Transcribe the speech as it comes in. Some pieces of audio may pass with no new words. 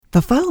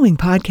The following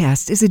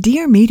podcast is a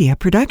Dear Media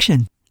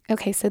production.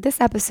 Okay, so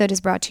this episode is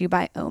brought to you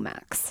by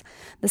Omax.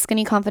 The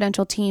Skinny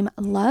Confidential team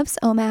loves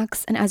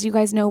Omax, and as you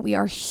guys know, we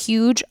are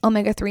huge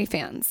omega-3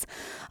 fans.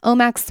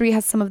 Omax 3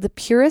 has some of the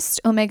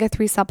purest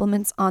omega-3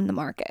 supplements on the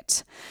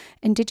market.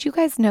 And did you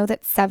guys know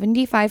that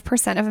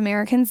 75% of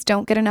Americans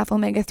don't get enough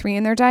omega-3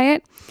 in their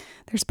diet?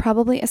 There's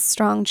probably a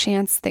strong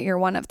chance that you're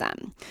one of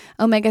them.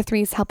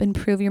 Omega-3s help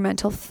improve your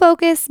mental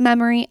focus,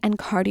 memory, and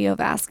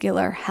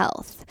cardiovascular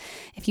health.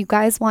 If you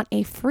guys want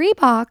a free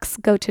box,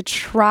 go to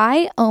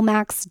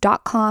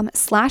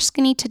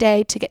tryomax.com/skinny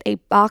today to get a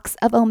box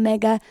of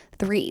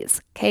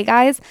omega-3s. Okay,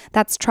 guys?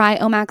 That's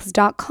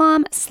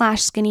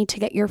tryomax.com/skinny to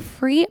get your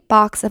free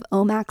box of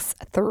Omax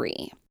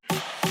 3.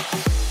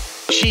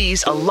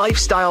 She's a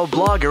lifestyle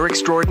blogger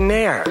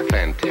extraordinaire.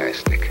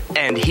 Fantastic.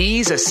 And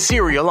he's a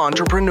serial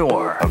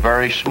entrepreneur. A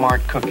very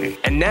smart cookie.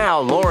 And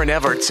now Lauryn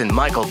Evarts and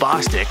Michael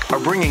Bosstick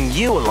are bringing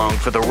you along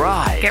for the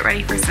ride. Get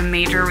ready for some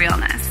major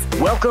realness.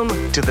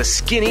 Welcome to the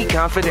Skinny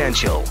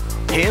Confidential.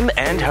 Him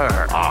and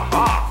her.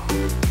 Aha!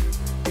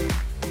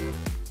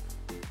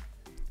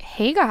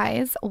 Hey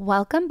guys,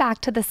 welcome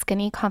back to the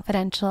Skinny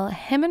Confidential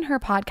Him and Her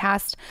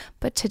podcast,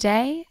 but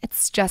today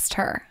it's just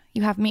her.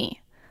 You have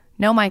me,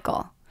 no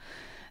Michael.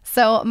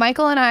 So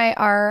Michael and I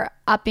are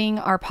upping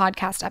our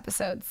podcast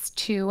episodes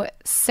to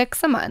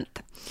 6 a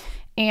month,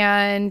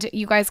 and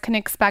you guys can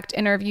expect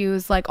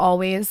interviews like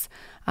always.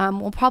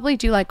 We'll probably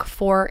do like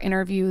 4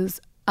 interviews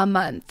a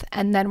month,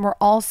 and then we're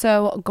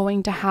also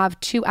going to have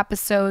 2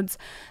 episodes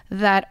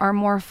that are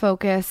more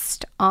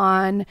focused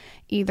on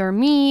either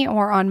me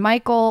or on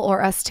Michael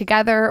or us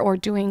together, or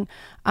doing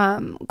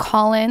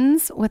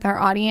call-ins with our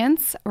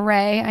audience.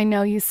 Ray, I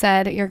know you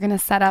said you're going to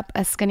set up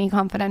a Skinny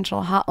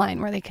Confidential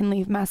hotline where they can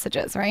leave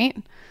messages, right?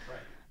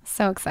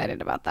 So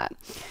excited about that.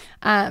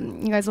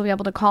 You guys will be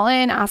able to call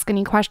in, ask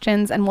any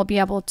questions, and we'll be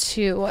able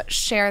to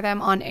share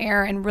them on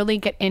air and really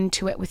get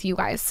into it with you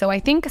guys. So I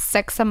think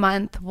 6 a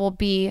month will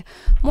be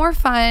more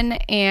fun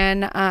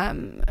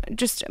and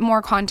just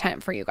more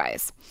content for you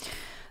guys.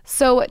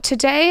 So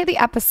today, the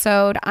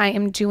episode I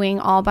am doing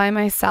all by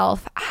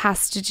myself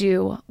has to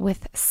do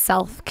with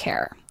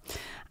self-care.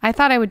 I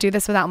thought I would do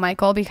this without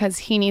Michael because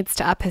he needs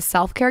to up his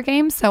self-care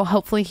game. So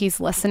hopefully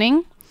he's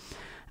listening.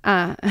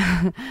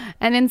 And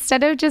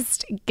instead of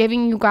just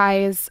giving you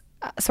guys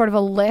sort of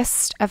a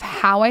list of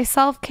how I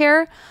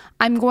self-care,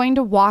 I'm going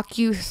to walk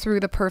you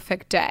through the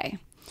perfect day.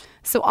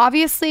 So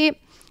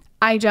obviously,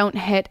 I don't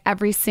hit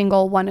every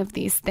single one of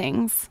these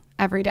things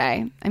every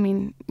day. I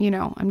mean,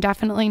 I'm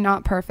definitely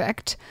not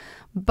perfect.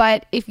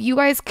 But if you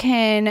guys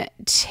can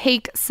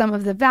take some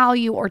of the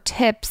value or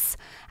tips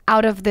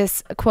out of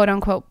this quote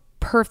unquote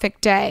perfect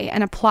day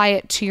and apply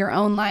it to your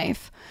own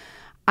life,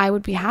 I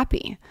would be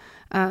happy.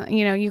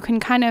 You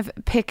can kind of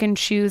pick and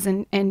choose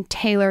and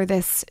tailor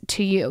this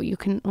to you. You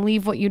can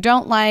leave what you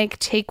don't like,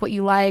 take what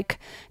you like,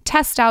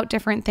 test out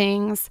different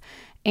things,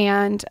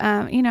 and,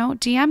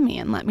 DM me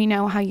and let me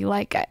know how you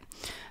like it.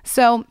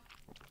 So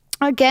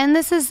again,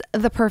 this is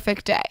the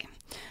perfect day.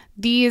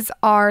 These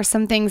are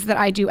some things that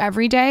I do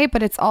every day,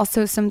 but it's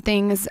also some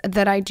things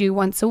that I do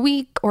once a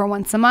week or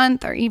once a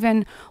month or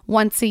even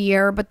once a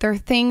year. But they're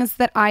things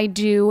that I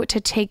do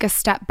to take a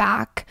step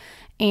back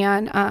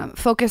and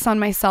focus on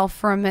myself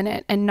for a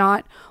minute and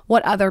not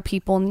what other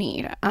people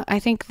need. I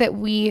think that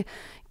we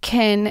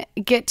can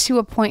get to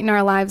a point in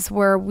our lives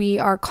where we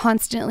are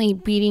constantly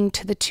beating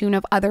to the tune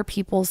of other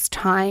people's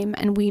time,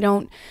 and we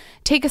don't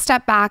take a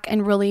step back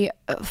and really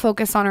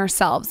focus on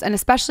ourselves. And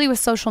especially with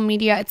social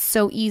media, it's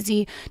so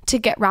easy to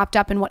get wrapped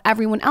up in what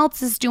everyone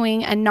else is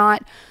doing and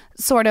not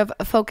sort of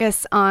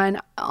focus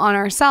on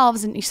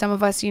ourselves. And some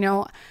of us,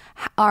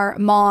 are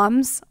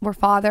moms, we're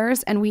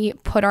fathers, and we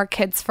put our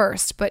kids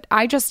first. But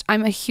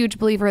I'm a huge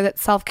believer that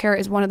self-care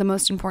is one of the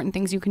most important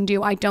things you can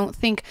do. I don't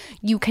think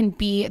you can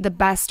be the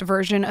best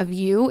version of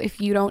you if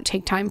you don't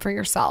take time for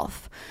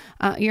yourself.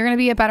 You're going to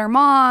be a better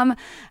mom,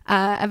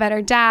 a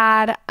better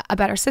dad, a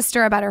better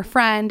sister, a better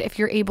friend if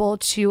you're able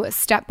to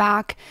step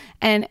back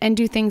and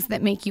do things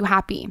that make you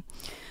happy.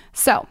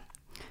 So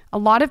a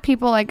lot of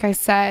people, like I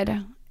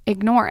said,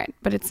 ignore it,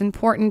 but it's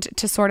important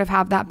to sort of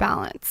have that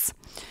balance.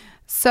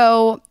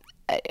 So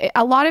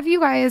a lot of you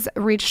guys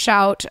reached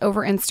out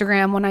over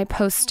Instagram when I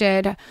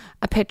posted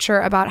a picture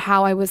about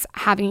how I was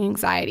having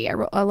anxiety. I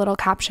wrote a little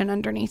caption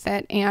underneath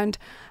it. And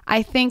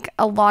I think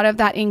a lot of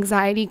that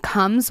anxiety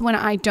comes when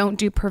I don't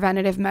do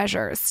preventative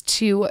measures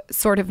to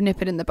sort of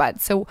nip it in the bud.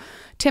 So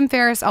Tim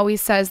Ferriss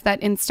always says that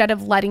instead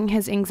of letting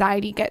his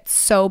anxiety get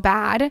so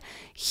bad,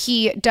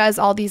 he does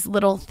all these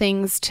little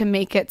things to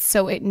make it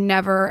so it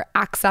never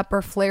acts up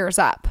or flares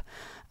up.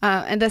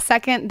 And the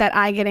second that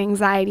I get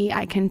anxiety,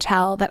 I can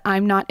tell that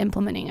I'm not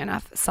implementing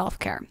enough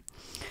self-care.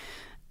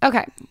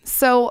 Okay,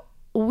 so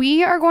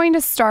we are going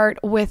to start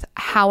with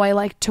how I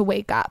like to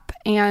wake up.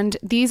 And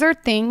these are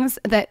things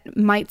that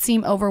might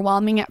seem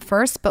overwhelming at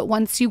first, but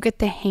once you get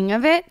the hang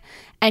of it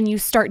and you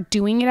start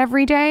doing it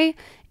every day,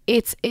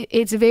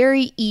 it's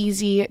very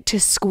easy to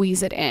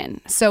squeeze it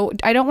in. So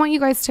I don't want you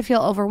guys to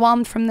feel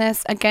overwhelmed from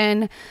this.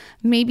 Again,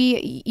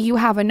 maybe you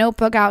have a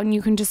notebook out and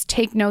you can just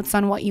take notes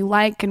on what you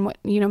like and what,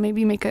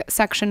 maybe make a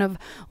section of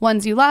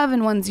ones you love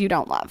and ones you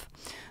don't love.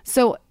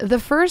 So the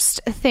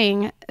first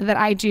thing that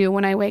I do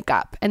when I wake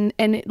up, and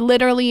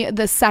literally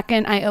the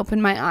second I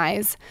open my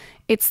eyes,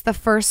 it's the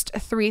first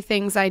 3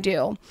 things I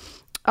do,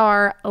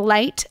 are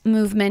light,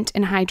 movement,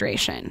 and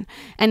hydration.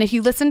 And if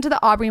you listen to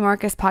the Aubrey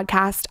Marcus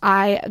podcast,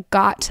 I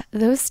got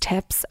those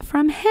tips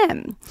from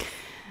him.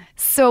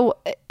 So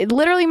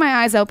literally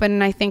my eyes open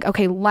and I think,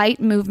 okay, light,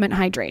 movement,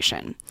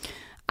 hydration.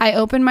 I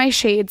open my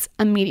shades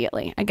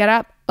immediately. I get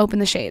up, open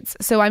the shades.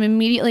 So I'm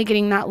immediately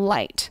getting that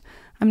light.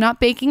 I'm not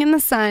baking in the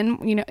sun.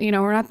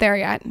 We're not there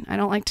yet. I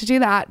don't like to do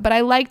that, but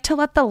I like to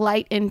let the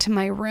light into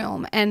my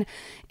room. And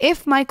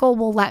if Michael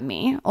will let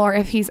me, or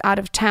if he's out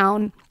of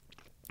town,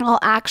 I'll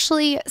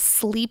actually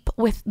sleep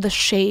with the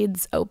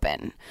shades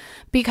open,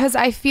 because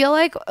I feel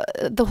like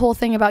the whole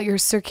thing about your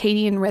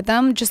circadian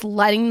rhythm, just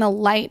letting the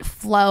light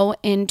flow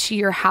into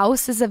your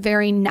house, is a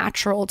very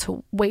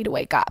natural way to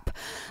wake up.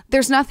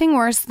 There's nothing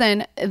worse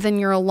than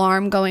your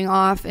alarm going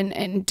off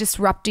and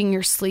disrupting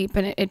your sleep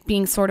and it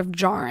being sort of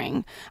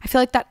jarring. I feel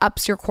like that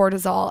ups your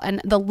cortisol.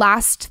 And the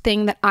last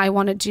thing that I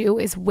want to do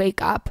is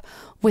wake up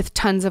with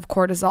tons of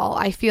cortisol.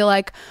 I feel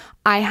like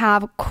I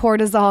have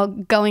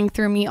cortisol going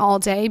through me all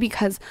day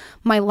because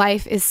my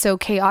life is so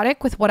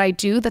chaotic with what I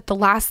do, that the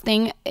last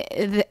thing,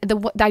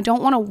 I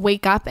don't want to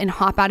wake up and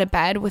hop out of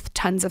bed with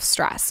tons of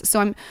stress. So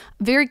I'm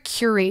very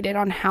curated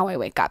on how I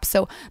wake up.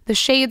 So the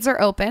shades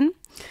are open.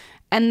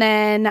 And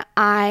then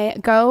I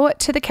go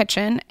to the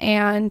kitchen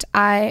and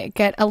I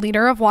get a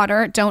liter of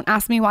water. Don't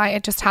ask me why,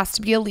 it just has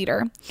to be a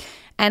liter.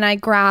 And I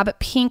grab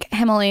pink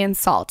Himalayan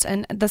salt.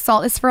 And the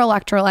salt is for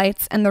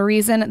electrolytes. And the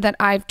reason that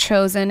I've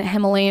chosen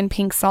Himalayan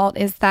pink salt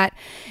is that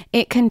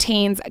it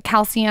contains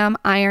calcium,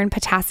 iron,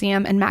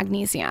 potassium, and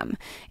magnesium.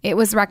 It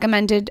was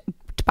recommended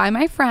by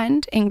my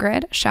friend,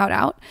 Ingrid, shout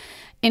out,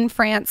 in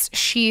France.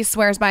 She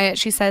swears by it.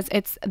 She says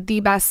it's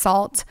the best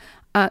salt.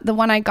 The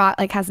one I got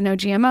has no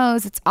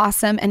GMOs. It's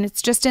awesome. And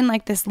it's just in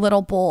this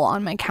little bowl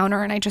on my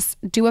counter. And I just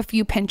do a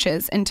few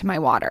pinches into my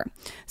water.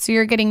 So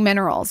you're getting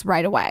minerals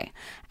right away.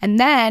 And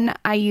then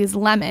I use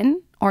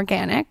lemon,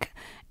 organic,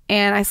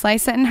 and I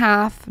slice it in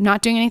half,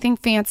 not doing anything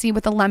fancy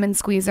with a lemon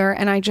squeezer.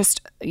 And I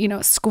just,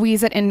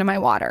 squeeze it into my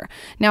water.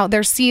 Now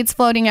there's seeds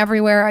floating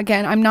everywhere.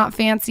 Again, I'm not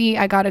fancy.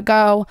 I gotta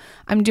go.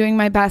 I'm doing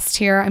my best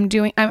here.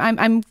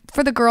 I'm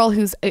for the girl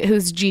who's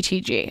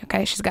GTG.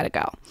 Okay. She's gotta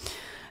go.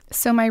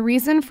 So my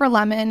reason for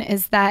lemon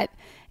is that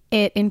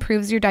it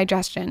improves your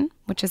digestion,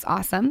 which is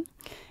awesome,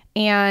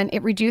 and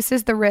it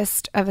reduces the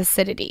risk of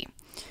acidity.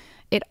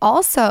 It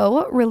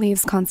also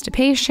relieves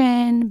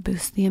constipation,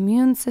 boosts the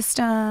immune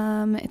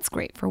system. It's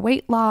great for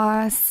weight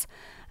loss.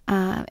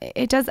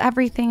 It does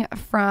everything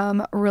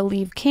from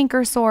relieve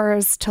canker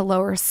sores to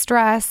lower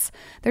stress.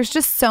 There's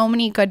just so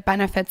many good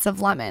benefits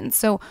of lemon.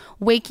 So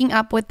waking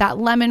up with that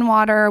lemon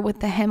water with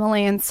the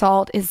Himalayan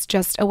salt is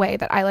just a way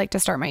that I like to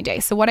start my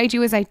day. So what I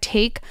do is I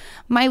take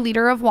my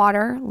liter of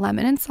water,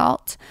 lemon and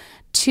salt,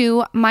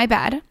 to my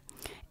bed.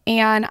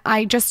 And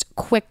I just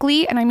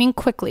quickly, and I mean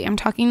quickly, I'm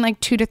talking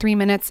 2 to 3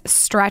 minutes,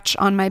 stretch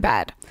on my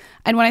bed.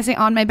 And when I say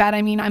on my bed,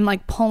 I mean I'm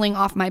pulling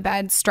off my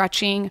bed,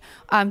 stretching,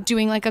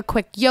 doing a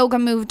quick yoga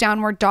move,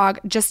 downward dog,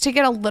 just to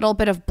get a little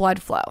bit of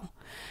blood flow.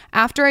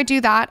 After I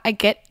do that, I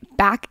get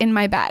back in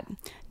my bed.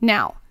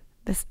 Now,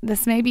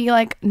 this may be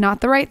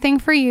not the right thing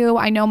for you.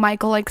 I know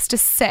Michael likes to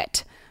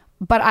sit,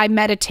 but I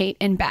meditate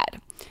in bed.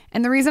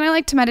 And the reason I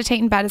like to meditate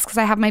in bed is because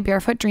I have my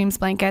Barefoot Dreams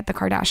blanket, the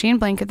Kardashian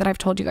blanket that I've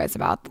told you guys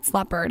about, that's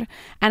leopard.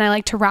 And I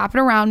like to wrap it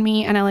around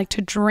me and I like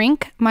to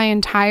drink my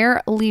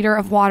entire liter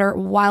of water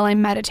while I'm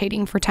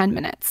meditating for 10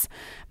 minutes.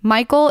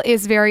 Michael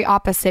is very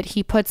opposite.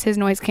 He puts his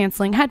noise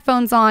canceling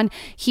headphones on.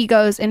 He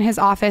goes in his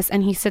office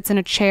and he sits in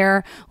a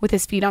chair with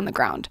his feet on the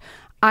ground.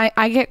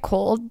 I get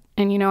cold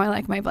and I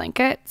like my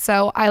blanket.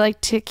 So I like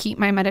to keep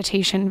my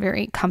meditation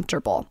very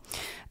comfortable.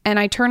 And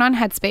I turn on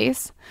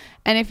Headspace.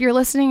 And if you're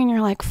listening and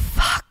you're like,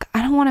 fuck,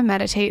 I don't want to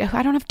meditate.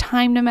 I don't have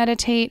time to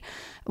meditate.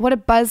 What a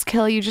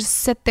buzzkill. You just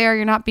sit there.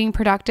 You're not being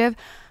productive.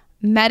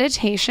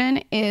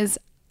 Meditation is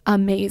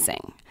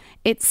amazing.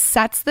 It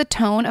sets the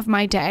tone of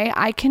my day.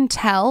 I can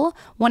tell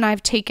when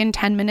I've taken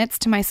 10 minutes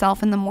to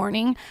myself in the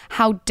morning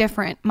how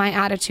different my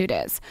attitude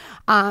is.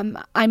 I'm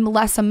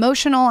less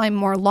emotional. I'm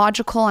more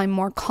logical. I'm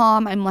more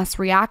calm. I'm less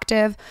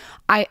reactive.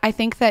 I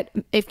think that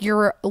if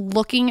you're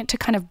looking to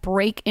kind of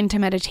break into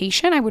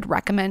meditation, I would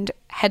recommend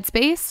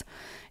Headspace.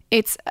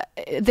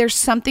 There's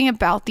something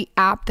about the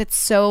app that's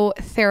so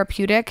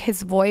therapeutic.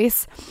 His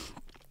voice,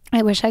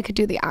 I wish I could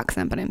do the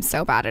accent, but I'm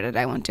so bad at it.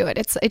 I won't do it.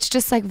 It's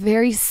just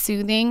very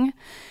soothing.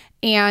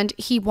 And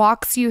he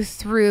walks you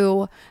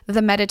through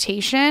the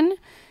meditation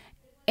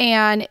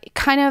and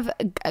kind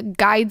of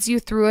guides you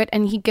through it.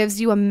 And he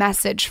gives you a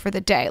message for the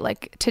day.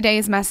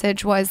 Today's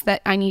message was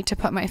that I need to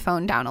put my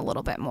phone down a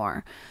little bit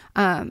more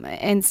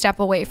and step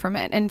away from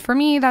it. And for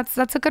me, that's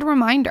a good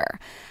reminder.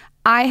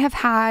 I have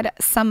had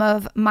some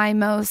of my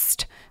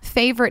most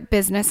favorite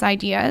business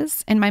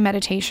ideas in my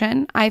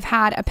meditation. I've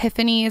had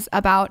epiphanies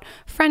about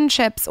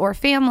friendships or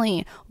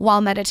family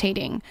while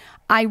meditating.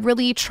 I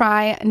really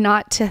try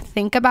not to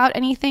think about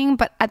anything,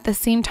 but at the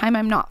same time,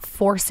 I'm not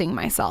forcing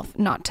myself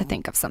not to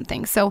think of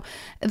something. So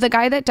the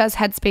guy that does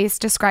Headspace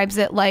describes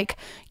it like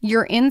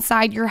you're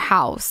inside your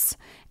house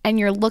and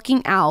you're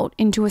looking out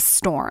into a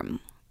storm.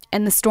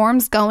 And the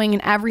storm's going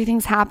and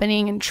everything's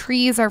happening and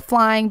trees are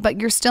flying,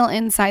 but you're still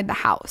inside the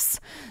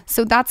house.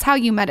 So that's how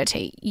you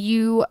meditate.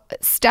 You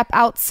step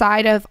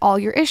outside of all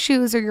your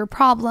issues or your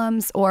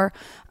problems or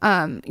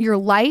your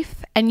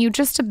life, and you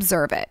just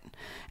observe it.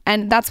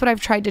 And that's what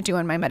I've tried to do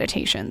in my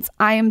meditations.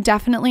 I am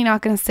definitely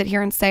not going to sit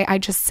here and say I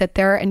just sit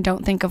there and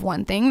don't think of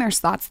one thing. There's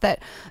thoughts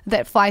that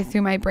fly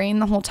through my brain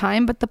the whole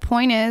time. But the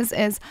point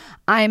is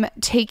I'm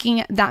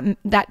taking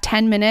that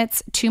 10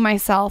 minutes to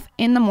myself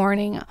in the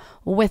morning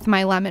with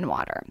my lemon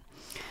water.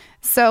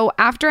 So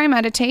after I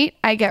meditate,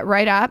 I get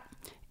right up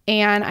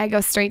and I go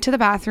straight to the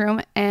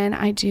bathroom and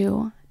I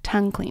do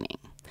tongue cleaning.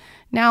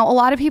 Now, a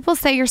lot of people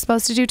say you're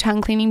supposed to do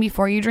tongue cleaning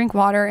before you drink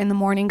water in the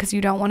morning because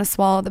you don't want to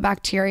swallow the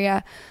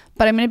bacteria.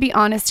 But I'm going to be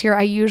honest here,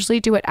 I usually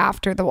do it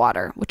after the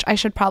water, which I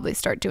should probably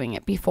start doing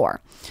it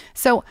before.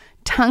 So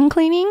tongue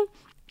cleaning,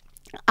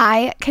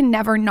 I can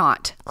never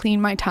not clean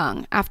my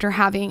tongue after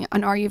having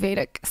an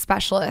Ayurvedic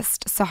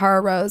specialist,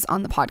 Sahara Rose,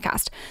 on the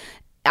podcast.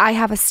 I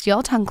have a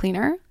steel tongue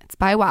cleaner. It's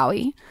by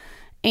Wowie.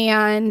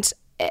 And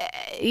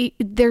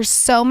there's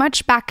so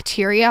much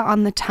bacteria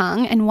on the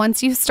tongue, and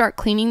once you start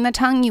cleaning the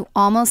tongue, you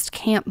almost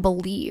can't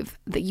believe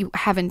that you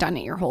haven't done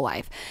it your whole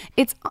life.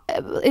 It's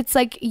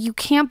like you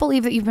can't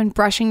believe that you've been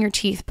brushing your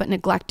teeth but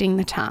neglecting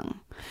the tongue.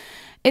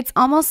 It's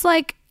almost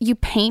like you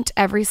paint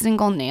every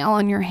single nail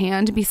on your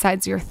hand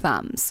besides your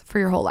thumbs for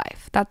your whole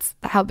life. That's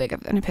how big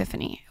of an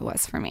epiphany it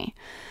was for me.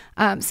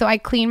 So I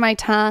clean my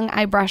tongue.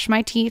 I brush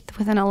my teeth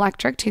with an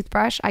electric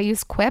toothbrush. I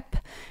use Quip.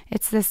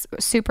 It's this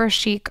super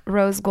chic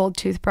rose gold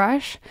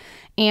toothbrush.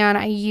 And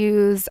I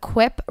use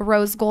Quip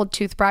rose gold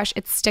toothbrush.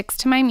 It sticks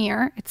to my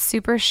mirror. It's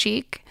super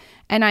chic.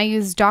 And I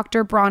use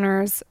Dr.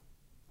 Bronner's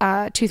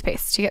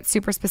toothpaste to get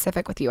super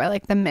specific with you. I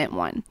like the mint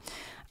one.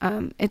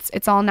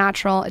 It's all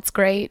natural. It's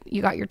great.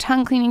 You got your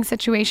tongue cleaning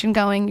situation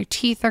going. Your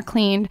teeth are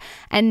cleaned.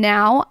 And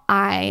now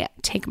I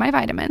take my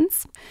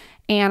vitamins.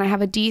 And I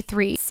have a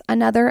D3.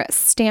 Another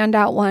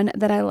standout one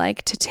that I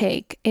like to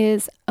take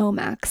is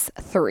Omax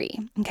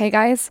 3. Okay,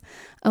 guys?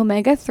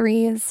 Omega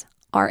 3s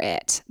are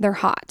it. They're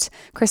hot.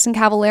 Kristen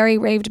Cavallari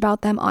raved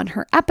about them on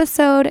her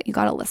episode. You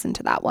got to listen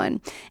to that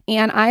one.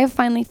 And I have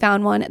finally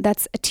found one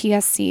that's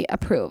TSC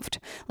approved,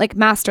 like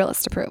Master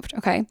List approved,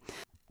 okay?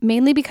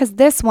 Mainly because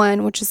this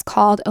one, which is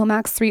called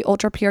Omax 3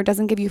 Ultra Pure,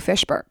 doesn't give you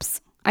fish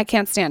burps. I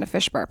can't stand a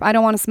fish burp. I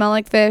don't want to smell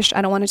like fish.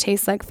 I don't want to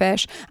taste like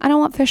fish. I don't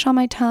want fish on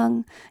my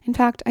tongue. In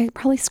fact, I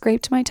probably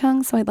scraped my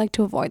tongue, so I'd like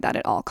to avoid that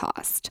at all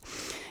cost.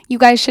 You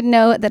guys should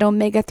know that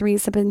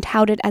omega-3s have been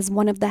touted as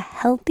one of the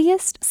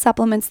healthiest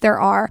supplements there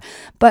are,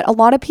 but a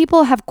lot of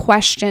people have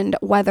questioned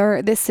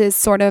whether this is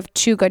sort of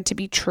too good to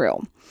be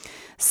true.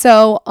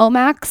 So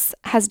Omax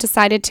has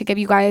decided to give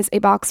you guys a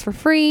box for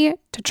free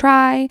to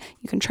try.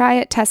 You can try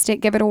it, test it,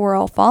 give it a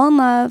whirl, fall in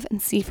love,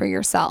 and see for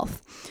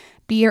yourself.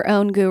 Be your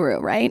own guru,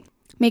 right?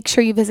 Make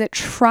sure you visit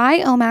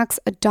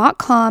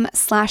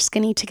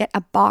tryomax.com/skinny to get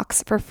a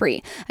box for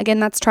free. Again,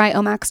 that's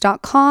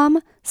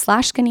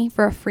tryomax.com/skinny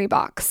for a free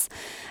box.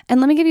 And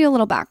let me give you a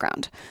little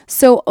background.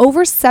 So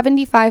over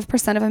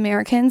 75% of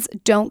Americans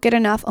don't get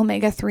enough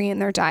omega-3 in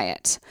their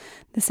diet.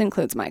 This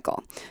includes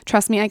Michael.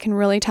 Trust me, I can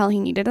really tell he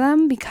needed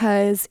them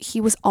because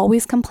he was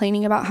always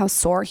complaining about how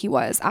sore he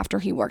was after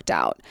he worked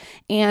out.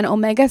 And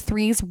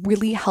omega-3s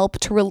really help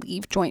to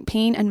relieve joint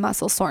pain and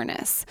muscle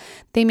soreness.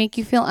 They make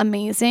you feel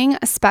amazing,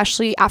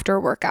 especially after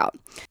a workout.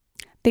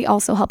 They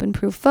also help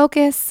improve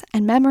focus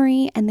and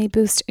memory, and they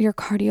boost your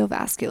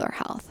cardiovascular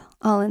health.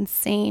 All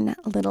insane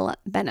little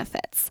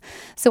benefits.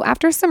 So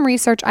after some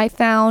research, I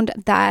found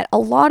that a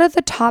lot of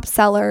the top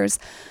sellers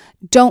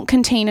don't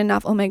contain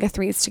enough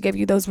omega-3s to give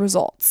you those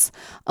results.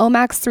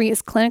 Omax 3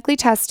 is clinically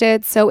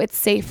tested, so it's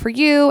safe for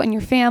you and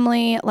your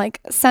family.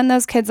 Like, send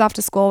those kids off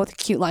to school with a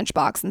cute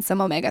lunchbox and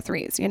some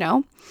omega-3s, you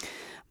know?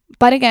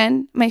 But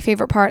again, my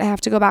favorite part, I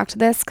have to go back to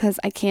this because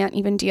I can't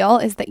even deal,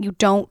 is that you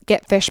don't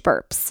get fish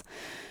burps.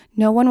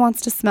 No one wants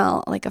to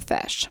smell like a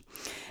fish.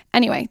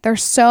 Anyway,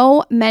 there's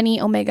so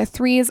many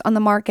omega-3s on the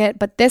market,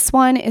 but this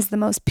one is the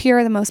most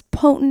pure, the most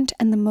potent,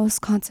 and the most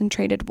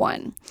concentrated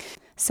one.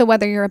 So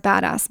whether you're a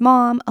badass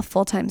mom, a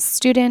full-time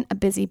student, a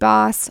busy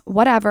boss,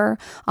 whatever,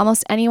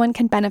 almost anyone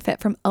can benefit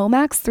from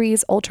Omax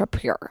 3's Ultra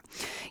Pure.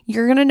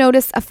 You're going to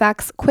notice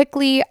effects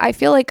quickly. I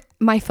feel like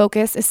my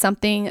focus is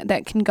something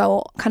that can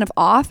go kind of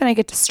off and I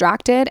get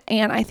distracted,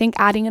 and I think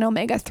adding an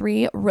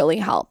omega-3 really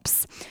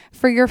helps.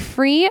 For your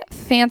free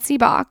fancy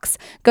box,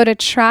 go to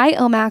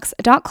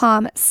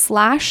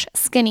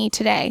tryomax.com/skinny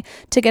today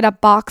to get a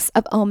box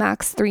of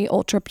Omax 3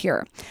 Ultra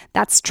Pure.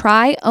 That's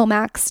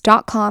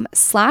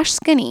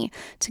tryomax.com/skinny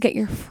to get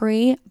your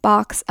free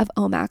box of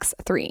Omax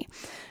 3.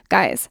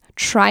 Guys,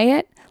 try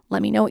it.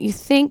 Let me know what you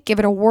think. Give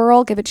it a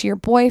whirl. Give it to your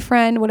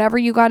boyfriend. Whatever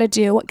you got to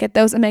do, get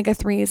those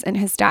omega-3s in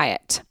his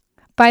diet.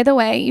 By the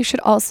way, you should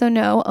also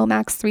know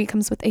Omax 3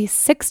 comes with a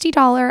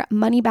 $60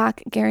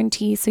 money-back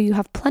guarantee, so you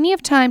have plenty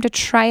of time to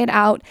try it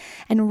out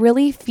and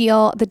really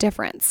feel the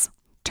difference.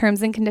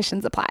 Terms and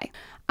conditions apply.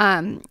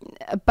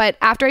 But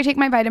after I take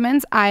my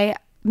vitamins, I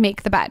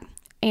make the bed.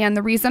 And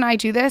the reason I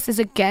do this is,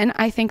 again,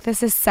 I think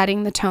this is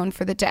setting the tone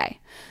for the day.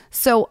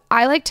 So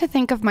I like to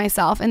think of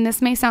myself, and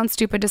this may sound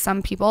stupid to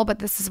some people, but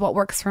this is what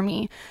works for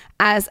me,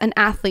 as an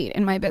athlete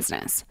in my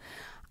business.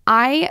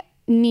 I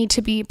need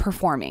to be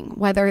performing,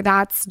 whether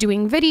that's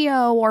doing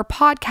video or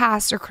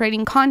podcast or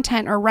creating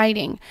content or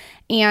writing.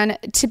 And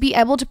to be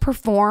able to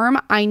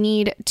perform, I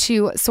need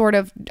to sort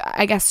of,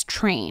 I guess,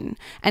 train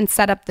and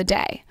set up the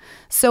day.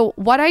 So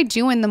what I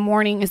do in the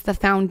morning is the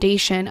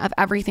foundation of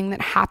everything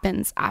that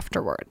happens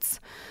afterwards.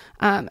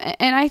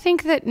 And I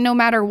think that no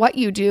matter what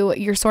you do,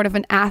 you're sort of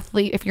an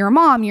athlete. If you're a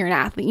mom, you're an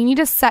athlete. You need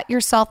to set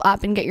yourself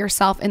up and get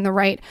yourself in the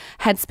right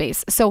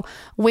headspace. So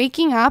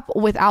waking up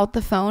without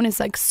the phone is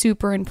like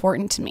super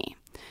important to me.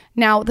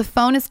 Now, the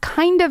phone is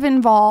kind of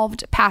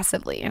involved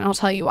passively, and I'll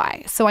tell you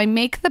why. So I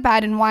make the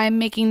bed, and while I'm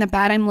making the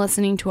bed, I'm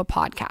listening to a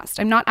podcast.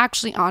 I'm not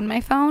actually on my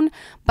phone,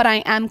 but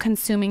I am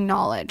consuming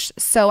knowledge.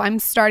 So I'm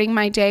starting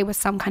my day with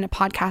some kind of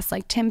podcast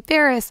like Tim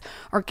Ferriss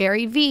or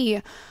Gary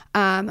Vee.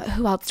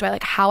 Who else do I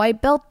like? How I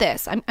Built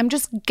This. I'm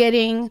just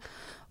getting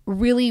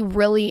really,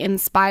 really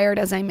inspired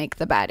as I make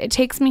the bed. It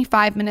takes me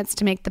 5 minutes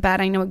to make the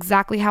bed. I know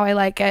exactly how I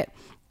like it.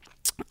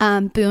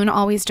 Boone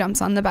always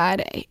jumps on the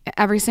bed.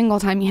 Every single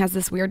time he has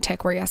this weird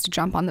tick where he has to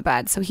jump on the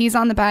bed. So he's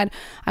on the bed.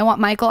 I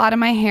want Michael out of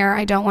my hair.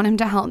 I don't want him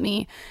to help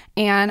me.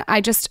 And I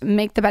just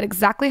make the bed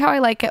exactly how I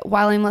like it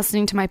while I'm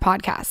listening to my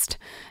podcast.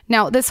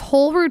 Now, this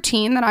whole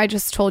routine that I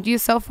just told you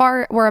so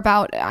far,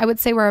 I would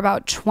say we're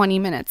about 20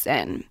 minutes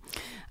in.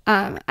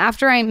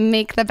 After I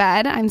make the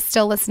bed, I'm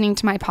still listening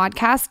to my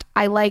podcast.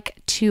 I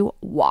like to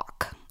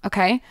walk.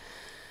 Okay.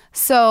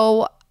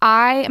 So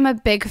I am a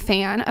big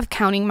fan of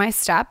counting my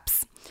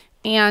steps.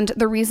 And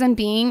the reason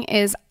being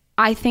is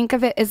I think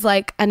of it as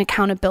like an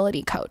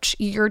accountability coach.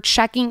 You're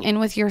checking in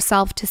with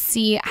yourself to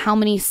see how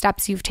many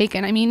steps you've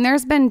taken. I mean,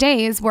 there's been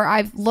days where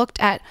I've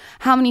looked at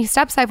how many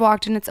steps I've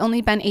walked and it's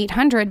only been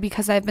 800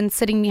 because I've been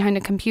sitting behind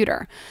a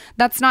computer.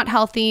 That's not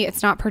healthy.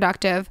 It's not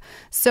productive.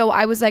 So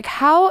I was like,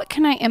 how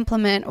can I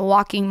implement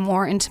walking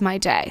more into my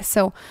day?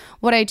 So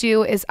what I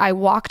do is I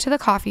walk to the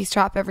coffee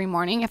shop every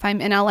morning. If I'm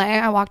in LA,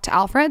 I walk to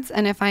Alfred's.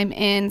 And if I'm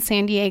in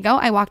San Diego,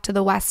 I walk to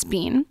the West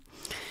Bean.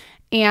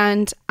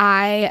 And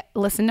I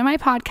listen to my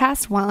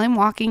podcast while I'm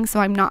walking, so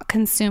I'm not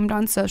consumed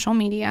on social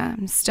media.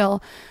 I'm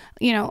still,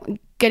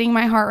 getting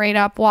my heart rate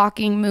up,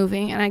 walking,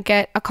 moving, and I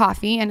get a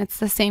coffee, and it's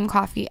the same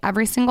coffee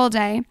every single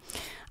day.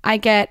 I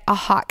get a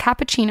hot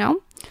cappuccino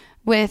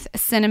with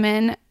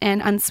cinnamon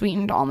and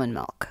unsweetened almond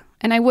milk.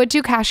 And I would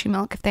do cashew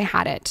milk if they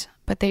had it,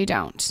 but they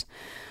don't.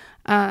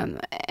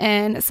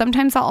 And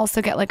sometimes I'll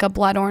also get like a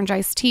blood orange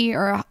iced tea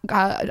or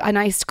a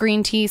nice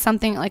green tea,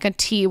 something like a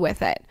tea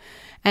with it.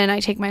 And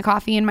I take my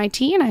coffee and my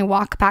tea and I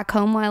walk back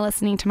home while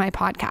listening to my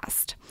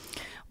podcast.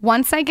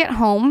 Once I get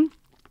home,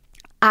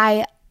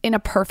 in a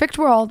perfect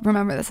world,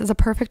 remember this is a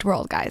perfect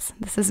world, guys.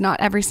 This is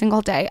not every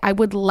single day. I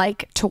would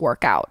like to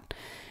work out.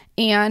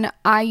 And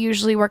I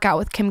usually work out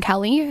with Kim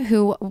Kelly,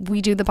 who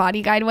we do the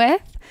body guide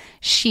with.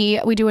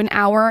 We do an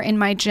hour in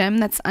my gym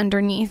that's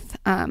underneath.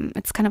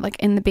 It's kind of like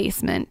in the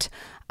basement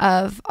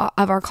of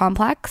our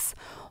complex.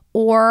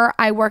 Or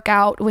I work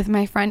out with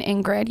my friend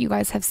Ingrid. You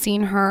guys have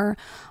seen her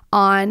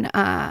on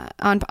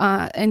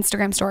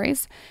Instagram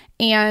stories,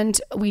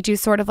 and we do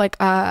sort of like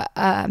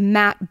a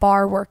mat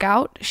bar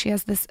workout. She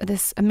has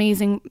this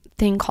amazing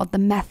thing called the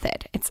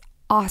Method. It's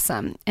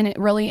awesome, and it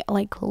really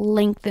like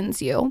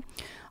lengthens you.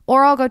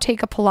 Or I'll go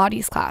take a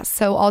Pilates class.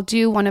 So I'll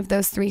do one of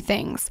those three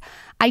things.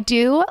 I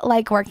do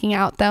like working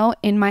out though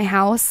in my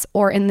house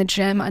or in the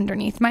gym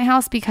underneath my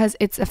house because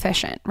it's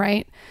efficient,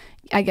 right?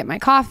 I get my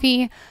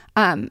coffee,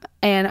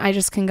 and I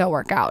just can go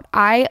work out.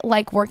 I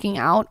like working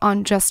out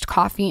on just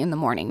coffee in the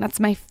morning.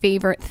 That's my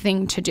favorite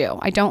thing to do.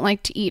 I don't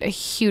like to eat a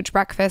huge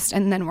breakfast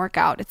and then work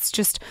out. It's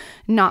just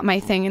not my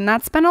thing. And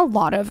that's been a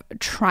lot of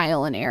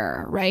trial and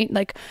error, right?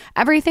 Like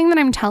everything that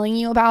I'm telling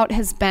you about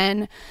has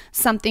been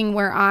something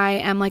where I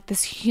am like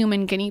this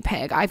human guinea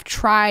pig. I've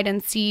tried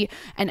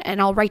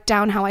and I'll write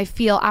down how I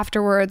feel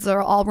afterwards,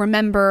 or I'll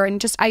remember,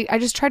 and I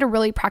just try to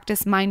really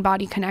practice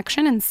mind-body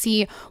connection and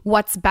see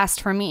what's best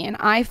for me. And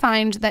I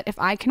find that if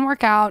I can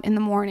work out in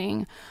the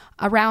morning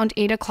around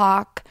 8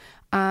 o'clock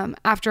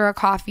after a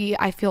coffee,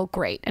 I feel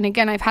great. And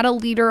again, I've had a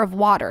liter of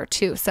water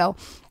too, so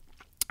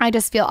I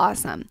just feel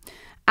awesome.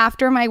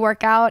 After my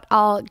workout,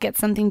 I'll get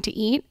something to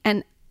eat.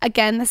 And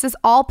again, this is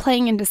all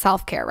playing into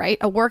self-care, right?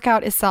 A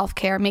workout is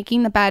self-care.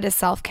 Making the bed is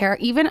self-care.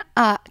 Even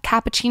a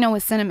cappuccino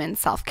with cinnamon is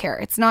self-care.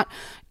 It's not,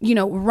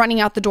 running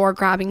out the door,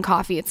 grabbing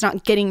coffee. It's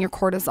not getting your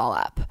cortisol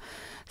up.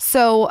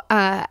 So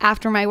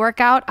after my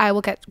workout, I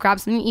will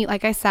grab something to eat.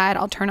 Like I said,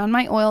 I'll turn on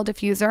my oil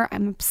diffuser.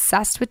 I'm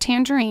obsessed with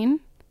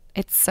tangerine.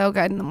 It's so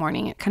good in the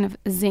morning. It kind of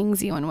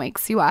zings you and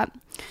wakes you up.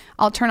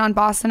 I'll turn on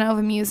bossa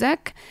nova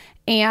music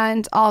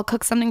and I'll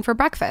cook something for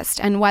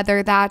breakfast. And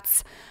whether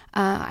that's,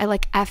 I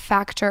like F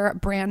Factor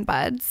bran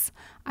buds,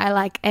 I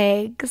like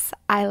eggs,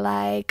 I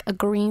like a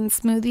green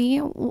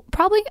smoothie,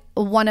 probably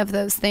one of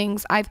those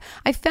things. I've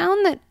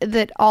found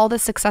that all the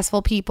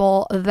successful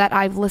people that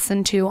I've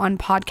listened to on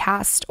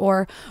podcasts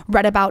or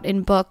read about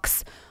in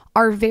books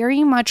are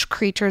very much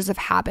creatures of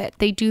habit.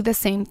 They do the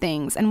same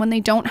things. And when they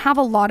don't have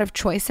a lot of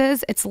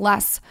choices, it's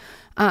less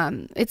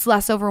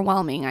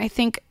overwhelming. I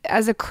think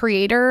as a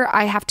creator,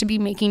 I have to be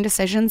making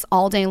decisions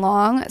all day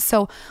long.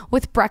 So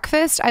with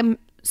breakfast, I'm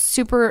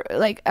super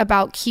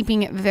about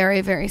keeping it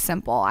very, very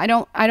simple. I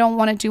don't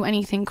want to do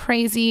anything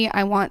crazy.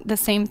 I want the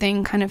same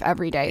thing kind of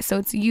every day. So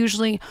it's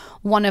usually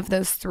one of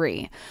those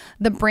three.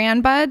 The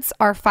bran buds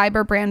are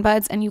fiber bran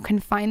buds, and you can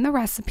find the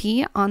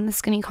recipe on the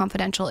Skinny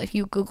Confidential if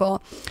you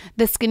Google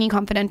the Skinny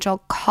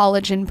Confidential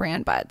collagen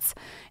bran buds.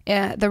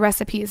 The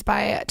recipe is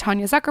by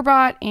Tanya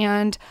Zuckerbrot,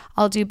 and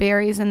I'll do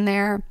berries in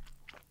there,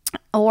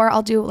 or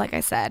I'll do, like I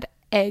said,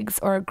 eggs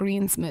or a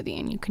green smoothie.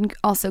 And you can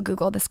also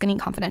Google the Skinny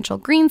Confidential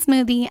green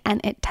smoothie,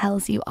 and it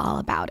tells you all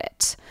about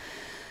it.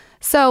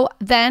 So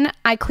then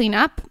I clean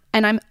up,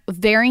 and I'm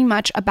very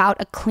much about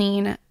a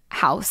clean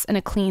house and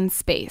a clean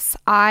space.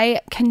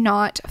 I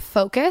cannot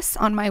focus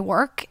on my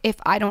work if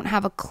I don't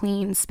have a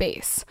clean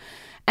space.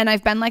 And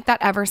I've been like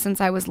that ever since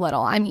I was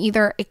little. I'm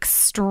either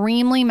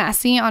extremely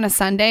messy on a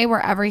Sunday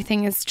where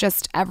everything is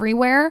just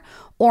everywhere,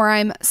 or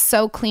I'm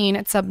so clean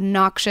it's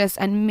obnoxious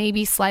and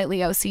maybe slightly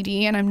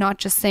OCD. And I'm not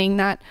just saying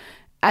that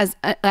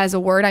as a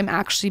word. I'm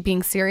actually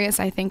being serious.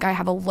 I think I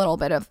have a little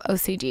bit of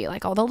OCD.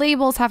 Like, all the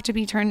labels have to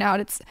be turned out.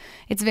 It's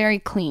very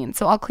clean.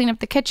 So I'll clean up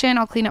the kitchen,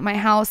 I'll clean up my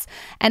house,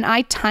 and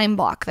I time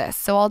block this.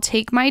 So I'll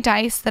take my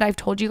dice that I've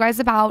told you guys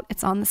about.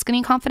 It's on the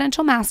Skinny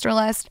Confidential master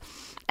list.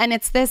 And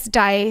it's this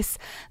dice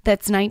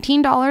that's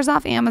 $19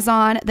 off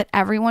Amazon that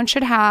everyone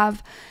should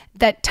have,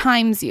 that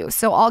times you.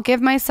 So I'll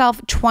give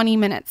myself 20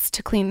 minutes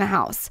to clean the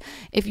house.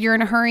 If you're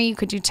in a hurry, you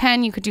could do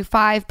 10, you could do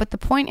 5. But the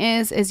point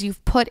is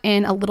you've put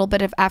in a little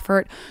bit of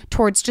effort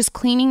towards just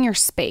cleaning your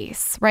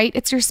space, right?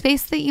 It's your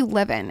space that you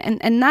live in.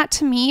 And that,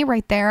 to me,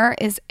 right there,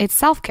 it's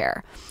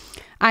self-care.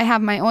 I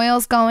have my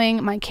oils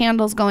going, my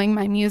candles going,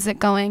 my music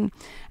going,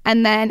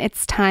 and then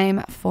it's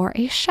time for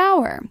a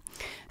shower.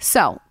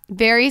 So,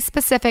 very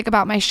specific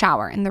about my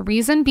shower. And the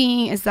reason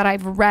being is that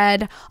I've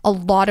read a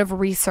lot of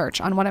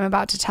research on what I'm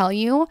about to tell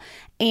you.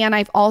 And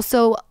I've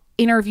also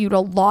interviewed a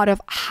lot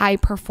of high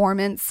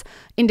performance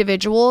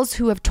individuals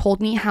who have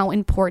told me how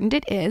important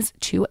it is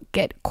to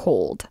get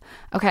cold.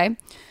 Okay.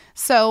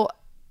 So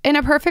in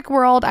a perfect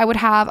world, I would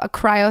have a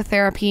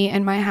cryotherapy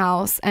in my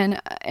house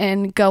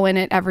and go in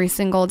it every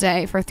single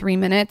day for 3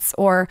 minutes,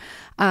 or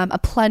a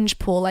plunge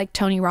pool like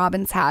Tony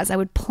Robbins has. I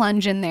would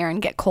plunge in there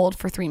and get cold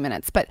for 3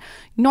 minutes. But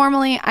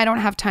normally I don't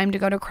have time to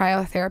go to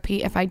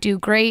cryotherapy. If I do,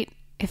 great.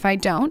 If I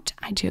don't,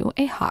 I do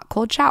a hot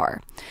cold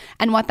shower.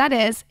 And what that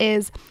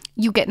is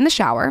you get in the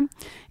shower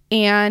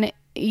and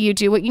you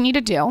do what you need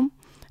to do.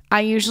 I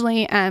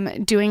usually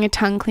am doing a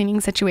tongue cleaning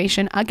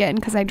situation again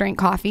because I drank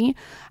coffee.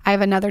 I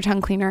have another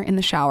tongue cleaner in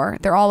the shower.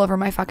 They're all over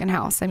my fucking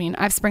house. I mean,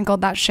 I've sprinkled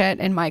that shit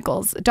in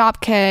Michael's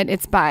dop kit.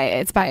 It's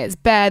by his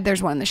bed.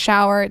 There's one in the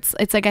shower.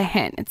 It's like a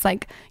hint. It's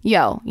like,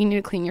 yo, you need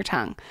to clean your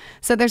tongue.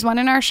 So there's one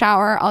in our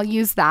shower. I'll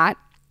use that.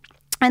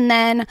 And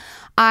then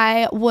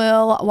I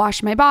will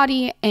wash my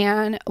body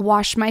and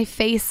wash my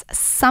face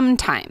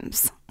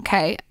sometimes.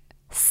 Okay.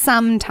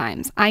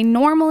 Sometimes. I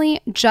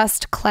normally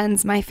just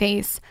cleanse my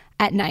face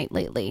at night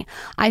lately.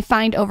 I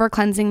find over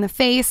cleansing the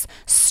face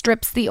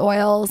strips the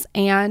oils,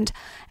 and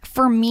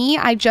for me,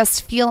 I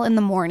just feel in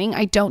the morning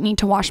I don't need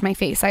to wash my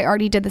face. I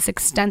already did this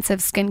extensive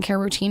skincare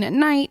routine at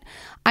night.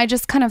 I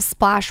just kind of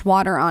splash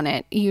water on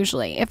it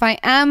usually. If I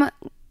am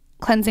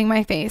cleansing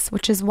my face,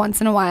 which is once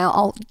in a while,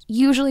 I'll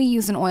usually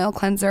use an oil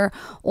cleanser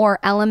or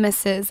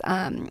Elemis's,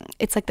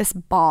 it's like this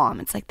balm.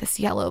 It's like this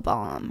yellow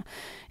balm.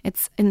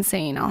 It's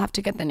insane. I'll have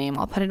to get the name.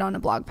 I'll put it on a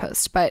blog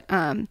post. But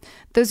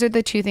those are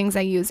the two things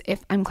I use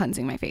if I'm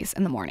cleansing my face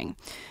in the morning.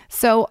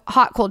 So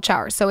hot, cold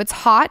shower. So it's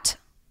hot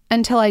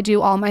until I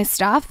do all my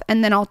stuff,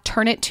 and then I'll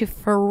turn it to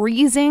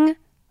freezing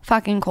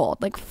fucking cold,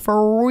 like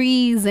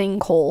freezing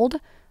cold,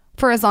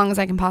 for as long as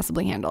I can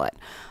possibly handle it.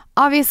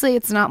 Obviously,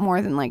 it's not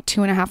more than like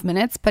 2.5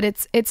 minutes, but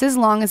it's as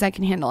long as I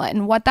can handle it.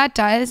 And what that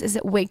does is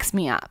it wakes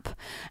me up.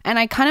 And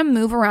I kind of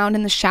move around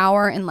in the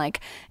shower and,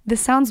 like,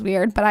 this sounds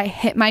weird, but I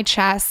hit my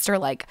chest or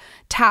like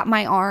tap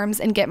my arms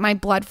and get my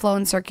blood flow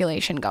and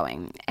circulation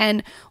going.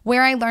 And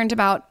where I learned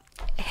about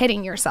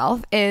hitting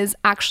yourself is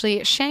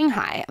actually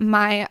Shanghai.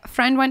 My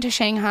friend went to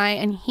Shanghai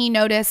and he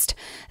noticed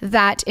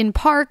that in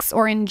parks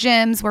or in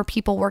gyms where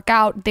people work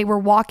out, they were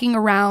walking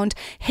around,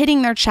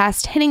 hitting their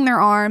chest, hitting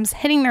their arms,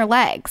 hitting their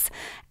legs.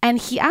 And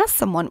he asked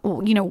someone,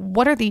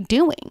 what are they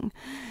doing?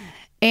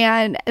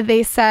 And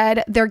they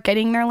said they're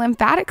getting their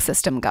lymphatic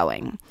system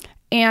going.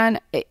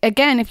 And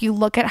again, if you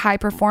look at high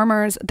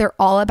performers, they're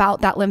all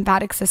about that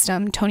lymphatic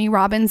system. Tony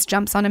Robbins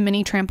jumps on a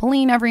mini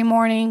trampoline every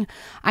morning.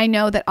 I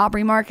know that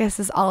Aubrey Marcus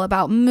is all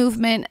about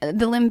movement.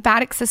 The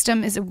lymphatic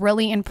system is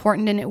really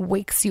important and it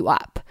wakes you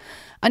up.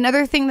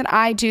 Another thing that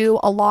I do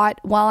a lot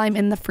while I'm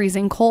in the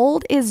freezing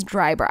cold is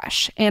dry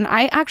brush. And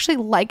I actually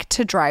like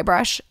to dry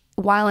brush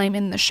while I'm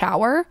in the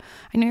shower.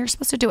 I know you're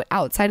supposed to do it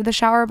outside of the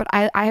shower, but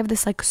I have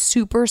this like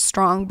super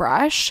strong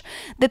brush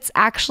that's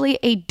actually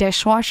a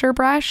dishwasher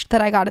brush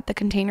that I got at the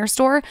Container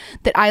Store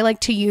that I like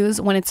to use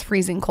when it's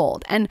freezing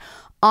cold. And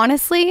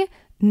honestly,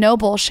 no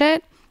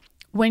bullshit,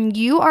 when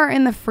you are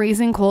in the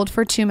freezing cold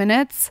for 2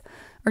 minutes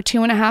or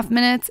 2.5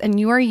 minutes and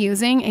you are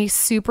using a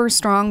super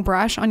strong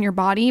brush on your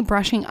body,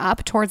 brushing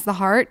up towards the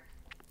heart,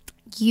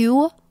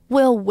 you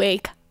will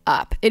wake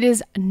up. It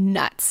is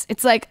nuts.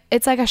 It's like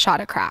a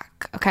shot of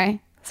crack. Okay.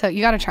 So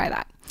you got to try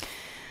that.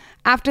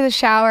 After the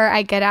shower,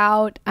 I get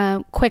out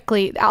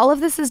quickly. All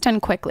of this is done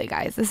quickly,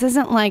 guys. This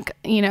isn't like,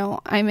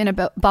 I'm in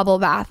a bubble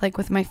bath, like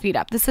with my feet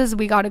up. This is,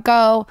 we got to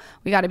go.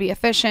 We got to be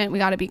efficient. We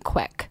got to be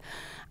quick.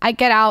 I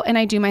get out and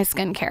I do my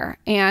skincare.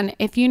 And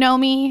if you know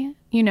me,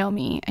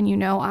 and you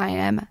know I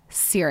am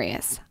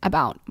serious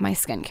about my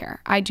skincare.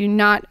 I do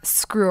not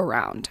screw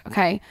around,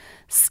 okay?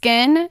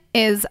 Skin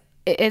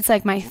it's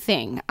like my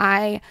thing.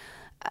 I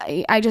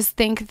just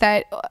think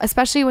that,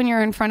 especially when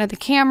you're in front of the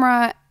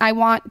camera, I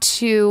want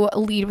to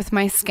lead with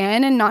my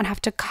skin and not have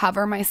to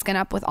cover my skin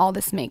up with all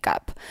this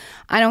makeup.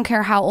 I don't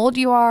care how old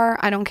you are.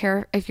 I don't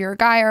care if you're a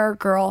guy or a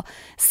girl.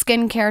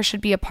 Skincare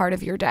should be a part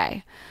of your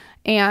day.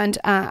 And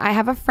I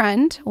have a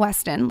friend,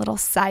 Weston, little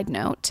side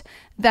note,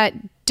 that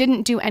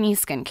didn't do any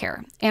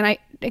skincare. And I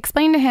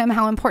explained to him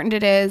how important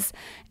it is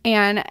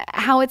and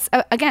how it's,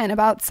 again,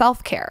 about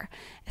self-care.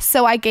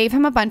 So I gave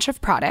him a bunch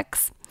of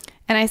products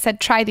and I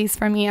said, try these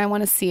for me. I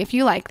want to see if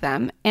you like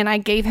them. And I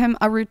gave him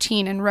a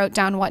routine and wrote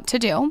down what to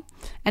do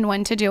and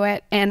when to do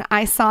it. And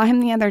I saw him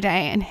the other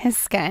day and his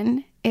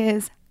skin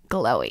is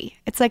glowy.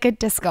 It's like a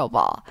disco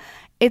ball.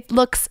 It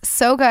looks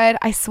so good.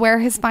 I swear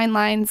his fine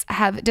lines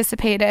have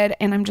dissipated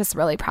and I'm just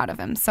really proud of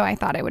him. So I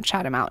thought I would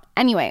shout him out.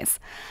 Anyways,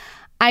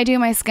 I do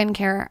my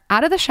skincare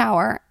out of the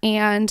shower.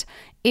 And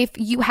if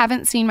you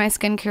haven't seen my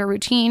skincare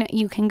routine,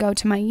 you can go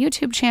to my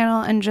YouTube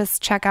channel and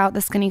just check out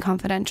the Skinny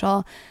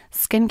Confidential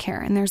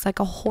skincare. And there's like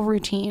a whole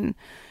routine.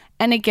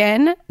 And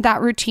again,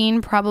 that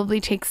routine probably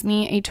takes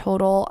me a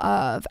total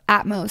of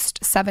at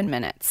most 7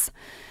 minutes.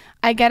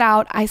 I get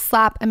out, I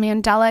slap a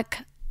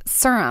Mandelic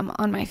serum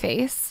on my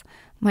face.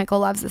 Michael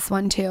loves this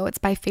one too. It's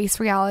by Face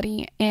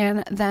Reality.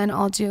 And then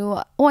I'll do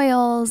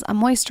oils, a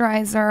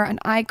moisturizer, an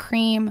eye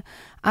cream,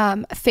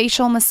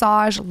 facial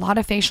massage, a lot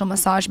of facial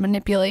massage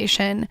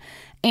manipulation.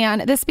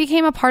 And this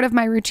became a part of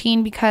my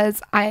routine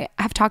because I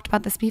have talked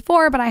about this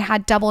before, but I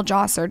had double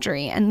jaw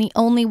surgery. And the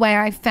only way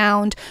I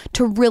found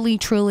to really,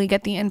 truly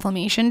get the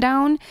inflammation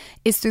down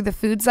is through the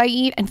foods I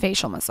eat and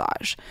facial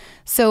massage.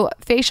 So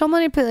facial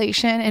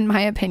manipulation, in my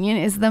opinion,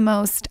 is the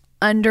most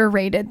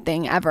underrated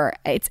thing ever.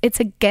 It's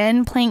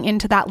again playing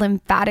into that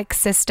lymphatic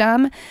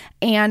system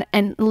and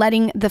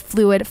letting the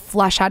fluid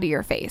flush out of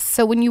your face.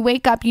 So when you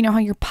wake up, you know how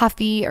you're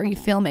puffy or you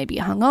feel maybe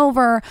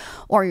hungover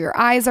or your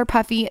eyes are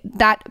puffy,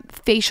 that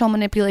facial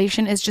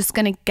manipulation is just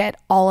going to get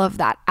all of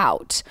that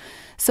out.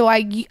 So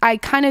I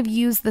kind of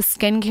use the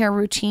skincare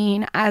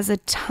routine as a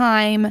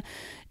time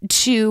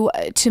to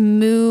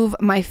move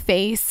my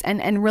face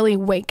and really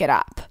wake it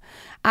up.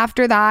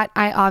 After that,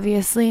 I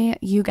obviously,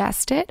 you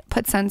guessed it,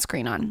 put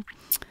sunscreen on.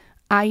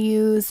 I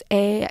use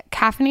a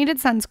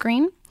caffeinated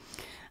sunscreen.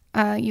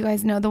 You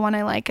guys know the one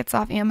I like. It's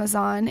off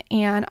Amazon.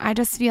 And I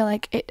just feel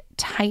like it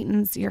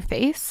tightens your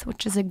face,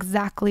 which is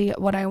exactly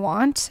what I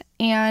want.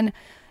 And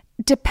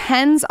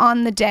depends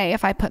on the day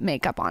if I put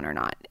makeup on or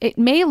not. It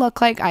may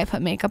look like I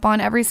put makeup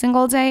on every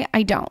single day.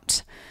 I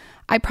don't.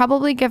 I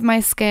probably give my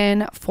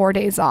skin 4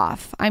 days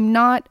off. I'm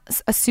not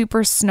a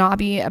super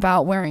snobby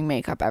about wearing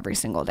makeup every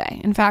single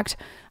day. In fact,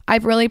 I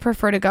really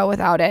prefer to go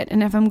without it.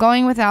 And if I'm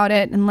going without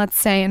it, and let's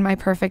say in my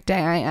perfect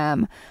day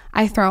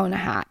I throw in a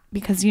hat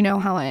because you know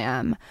how I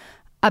am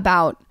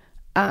about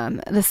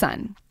the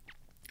sun.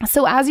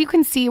 So as you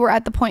can see, we're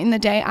at the point in the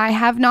day I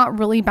have not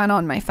really been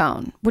on my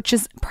phone, which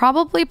is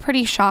probably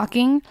pretty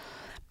shocking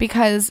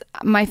because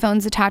my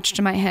phone's attached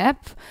to my hip.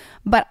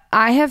 But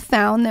I have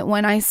found that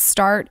when I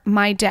start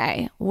my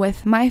day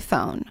with my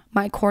phone,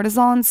 my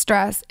cortisol and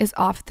stress is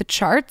off the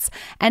charts,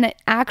 and it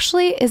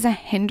actually is a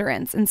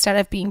hindrance instead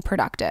of being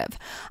productive.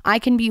 I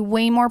can be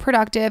way more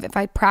productive if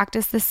I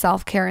practice the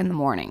self-care in the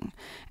morning.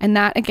 And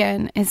that,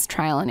 again, is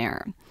trial and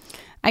error.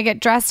 I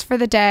get dressed for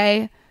the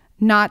day,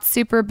 not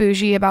super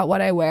bougie about what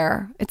I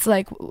wear. It's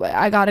like,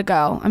 I gotta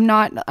go. I'm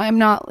not,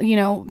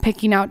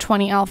 picking out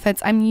 20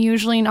 outfits. I'm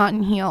usually not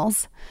in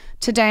heels.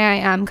 Today I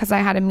am because I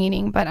had a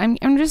meeting, but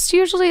I'm just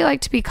usually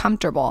like to be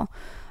comfortable.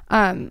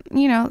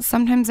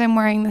 Sometimes I'm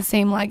wearing the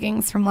same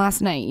leggings from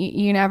last night.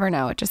 You never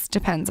know. It just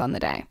depends on the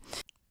day.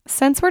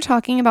 Since we're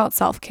talking about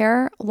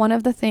self-care, one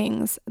of the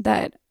things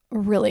that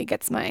really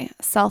gets my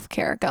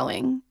self-care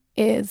going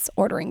is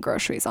ordering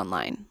groceries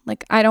online.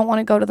 Like, I don't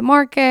want to go to the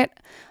market.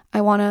 I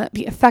want to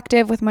be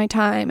effective with my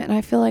time. And I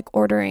feel like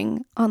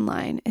ordering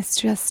online is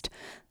just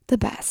the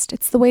best.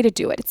 It's the way to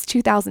do it. It's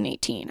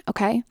 2018.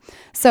 Okay.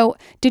 So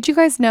did you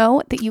guys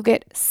know that you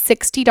get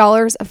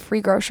 $60 of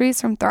free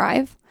groceries from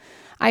Thrive?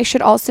 I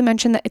should also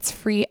mention that it's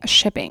free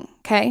shipping,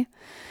 okay?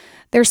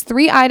 There's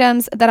 3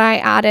 items that I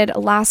added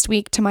last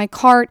week to my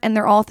cart, and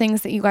they're all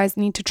things that you guys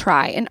need to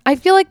try. And I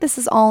feel like this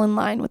is all in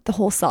line with the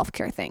whole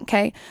self-care thing,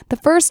 okay? The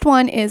first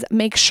one is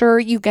make sure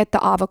you get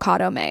the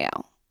avocado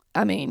mayo.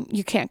 I mean,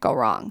 you can't go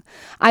wrong.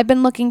 I've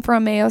been looking for a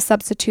mayo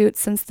substitute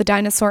since the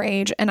dinosaur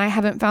age, and I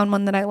haven't found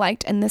one that I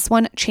liked, and this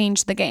one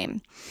changed the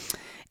game.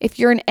 If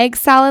you're an egg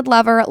salad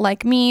lover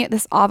like me,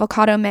 this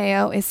avocado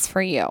mayo is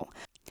for you.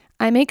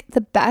 I make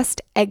the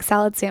best egg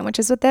salad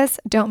sandwiches with this.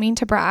 Don't mean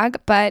to brag,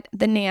 but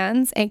the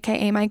Nans,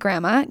 aka my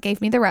grandma,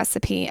 gave me the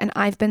recipe, and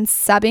I've been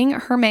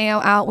subbing her mayo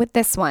out with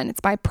this one.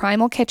 It's by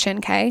Primal Kitchen,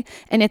 okay?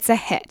 And it's a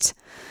hit.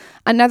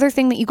 Another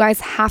thing that you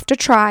guys have to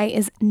try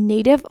is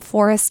native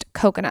forest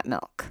coconut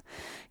milk.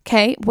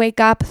 Okay, wake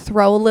up,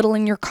 throw a little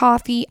in your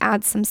coffee,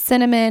 add some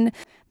cinnamon.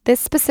 This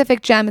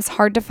specific gem is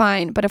hard to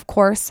find, but of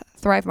course,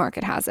 Thrive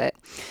Market has it.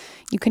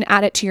 You can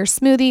add it to your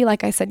smoothie,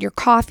 like I said, your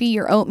coffee,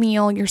 your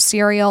oatmeal, your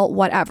cereal,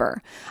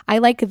 whatever. I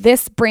like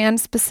this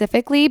brand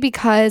specifically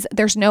because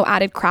there's no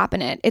added crap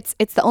in it.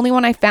 It's the only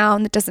one I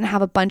found that doesn't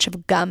have a bunch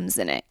of gums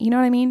in it. You know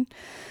what I mean?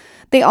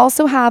 They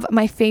also have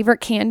my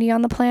favorite candy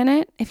on the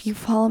planet. If you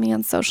follow me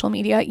on social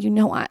media, you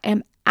know I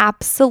am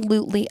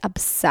absolutely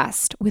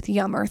obsessed with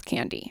Yum Earth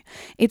candy.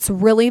 It's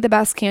really the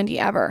best candy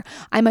ever.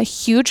 I'm a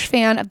huge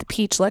fan of the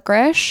peach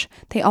licorice.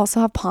 They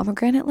also have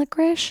pomegranate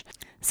licorice.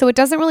 So it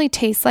doesn't really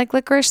taste like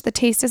licorice. The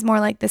taste is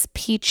more like this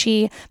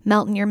peachy,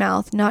 melt in your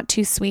mouth, not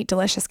too sweet,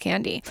 delicious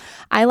candy.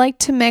 I like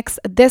to mix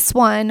this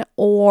one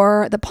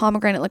or the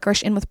pomegranate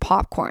licorice in with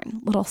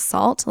popcorn. Little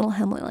salt, little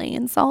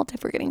Himalayan salt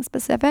if we're getting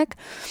specific.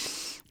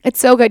 It's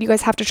so good. You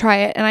guys have to try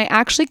it. And I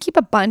actually keep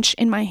a bunch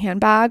in my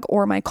handbag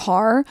or my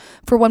car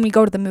for when we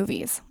go to the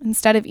movies.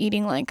 Instead of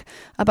eating like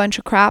a bunch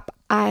of crap,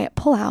 I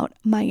pull out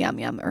my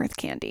Yum Earth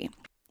candy.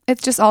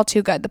 It's just all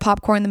too good. The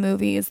popcorn, the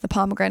movies, the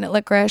pomegranate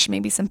licorice,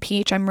 maybe some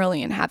peach. I'm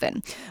really in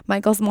heaven.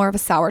 Michael's more of a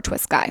sour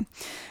twist guy.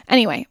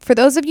 Anyway, for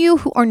those of you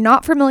who are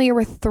not familiar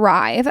with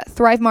Thrive,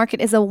 Thrive Market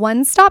is a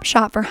one-stop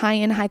shop for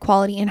high-end,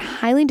 high-quality, and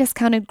highly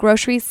discounted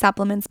groceries,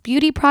 supplements,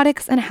 beauty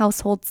products, and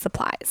household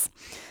supplies.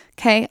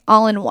 Okay,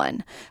 all in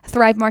one.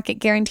 Thrive Market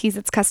guarantees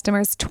its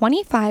customers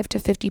 25 to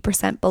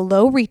 50%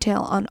 below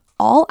retail on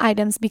all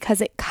items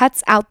because it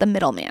cuts out the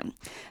middleman.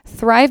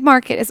 Thrive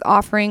Market is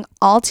offering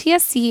all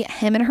TSC,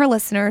 him and her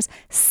listeners,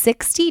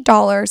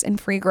 $60 in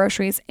free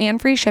groceries and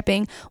free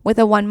shipping with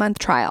a 1-month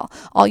trial.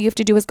 All you have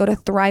to do is go to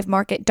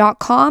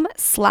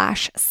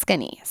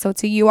thrivemarket.com/skinny. So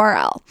it's a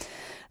URL.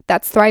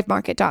 That's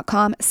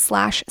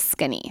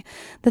thrivemarket.com/skinny.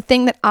 The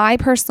thing that I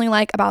personally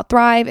like about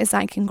Thrive is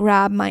I can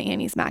grab my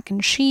Annie's mac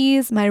and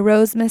cheese, my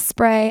rose mist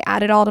spray,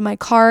 add it all to my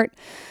cart,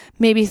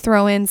 maybe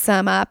throw in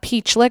some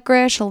peach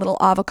licorice, a little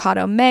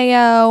avocado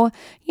mayo,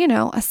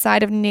 a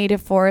side of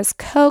native forest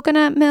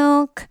coconut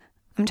milk.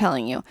 I'm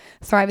telling you,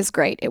 Thrive is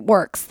great. It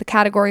works. The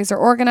categories are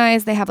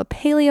organized. They have a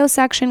paleo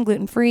section,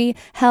 gluten-free,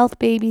 health,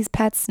 babies,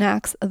 pets,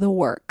 snacks, the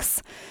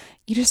works.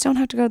 You just don't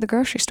have to go to the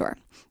grocery store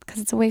because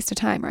it's a waste of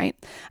time, right?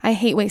 I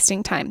hate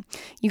wasting time.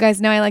 You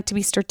guys know I like to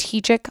be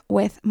strategic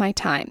with my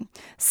time.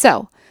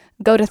 So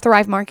go to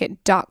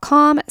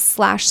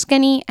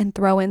thrivemarket.com/skinny and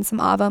throw in some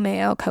avo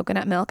mayo,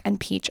 coconut milk, and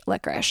peach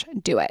licorice.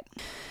 Do it.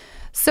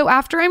 So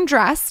after I'm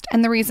dressed,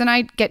 and the reason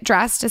I get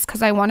dressed is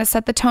because I want to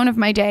set the tone of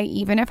my day,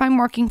 even if I'm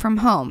working from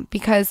home,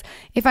 because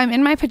if I'm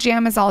in my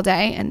pajamas all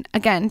day, and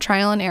again,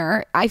 trial and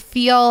error, I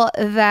feel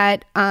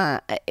that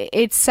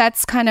it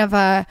sets kind of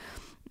a,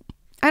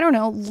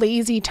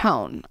 lazy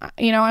tone.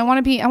 I want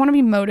to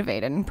be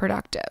motivated and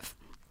productive.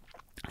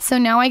 So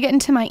now I get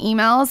into my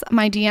emails,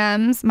 my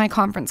DMs, my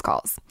conference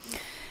calls.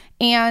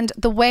 And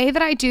the way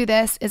that I do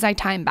this is I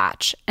time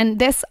batch. And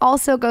this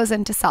also goes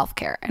into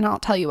self-care, and I'll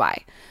tell you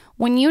why.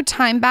 When you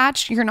time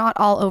batch, you're not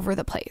all over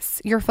the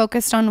place. You're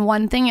focused on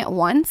one thing at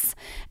once.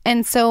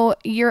 And so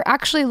you're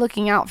actually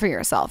looking out for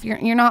yourself.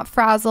 You're not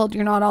frazzled.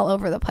 You're not all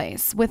over the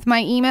place. With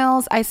my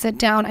emails, I sit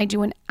down, I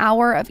do an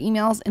hour of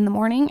emails in the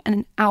morning and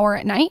an hour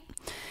at night.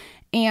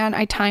 And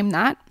I time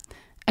that.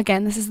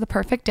 Again, this is the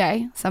perfect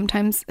day.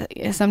 Sometimes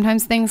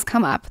things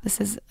come up. This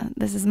is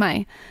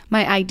my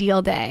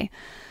ideal day.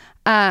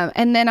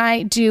 And then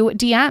I do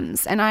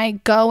DMs and I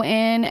go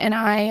in and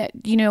I,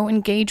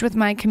 engage with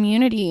my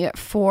community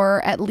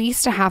for at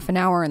least a half an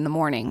hour in the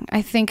morning.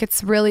 I think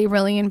it's really,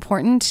 really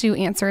important to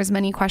answer as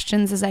many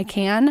questions as I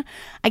can.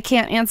 I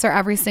can't answer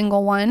every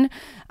single one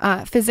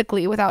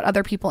physically without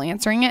other people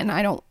answering it. And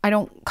I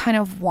don't kind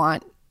of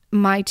want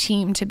my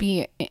team to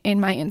be in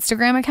my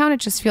Instagram account. It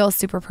just feels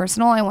super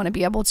personal. I want to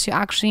be able to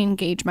actually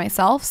engage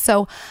myself.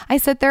 So I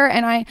sit there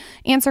and I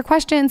answer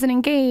questions and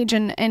engage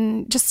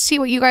and just see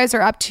what you guys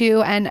are up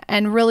to and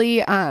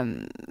really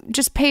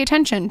just pay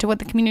attention to what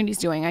the community is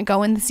doing. I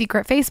go in the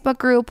secret Facebook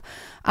group.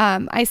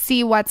 I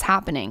see what's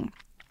happening.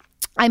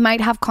 I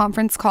might have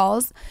conference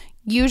calls.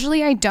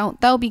 Usually I don't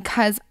though,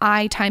 because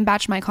I time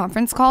batch my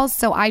conference calls.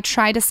 So I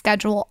try to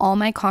schedule all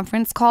my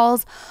conference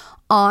calls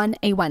on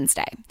a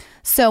Wednesday.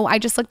 So I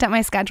just looked at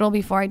my schedule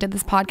before I did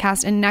this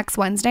podcast, and next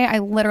Wednesday I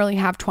literally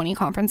have 20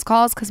 conference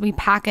calls because we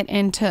pack it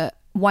into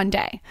one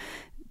day.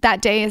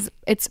 that day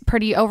it's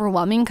pretty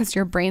overwhelming because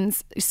your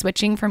brain's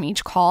switching from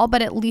each call,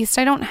 but at least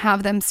I don't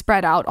have them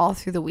spread out all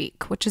through the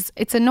week,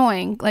 it's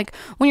annoying. Like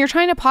when you're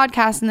trying to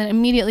podcast and then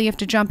immediately you have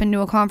to jump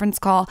into a conference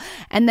call,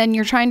 and then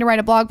you're trying to write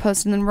a blog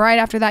post, and then right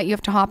after that you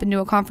have to hop into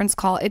a conference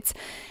call.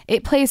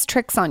 It plays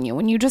tricks on you.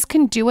 When you just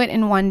can do it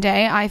in one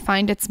day, I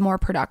find it's more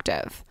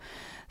productive.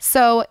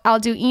 So I'll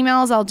do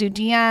emails, I'll do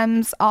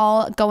DMs,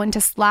 I'll go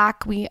into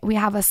Slack. We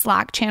have a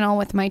Slack channel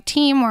with my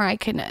team where I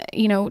can,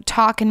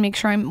 talk and make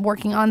sure I'm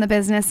working on the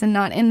business and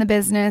not in the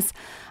business.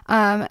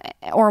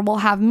 Or we'll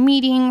have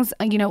meetings,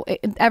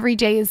 every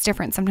day is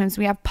different. Sometimes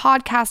we have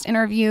podcast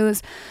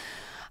interviews.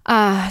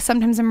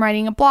 Sometimes I'm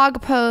writing a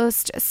blog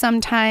post.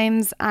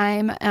 Sometimes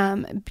I'm,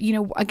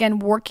 again,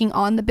 working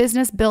on the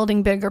business,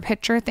 building bigger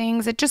picture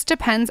things. It just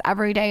depends.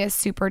 Every day is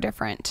super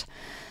different.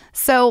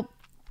 So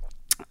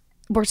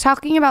we're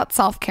talking about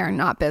self-care,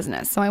 not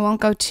business. So I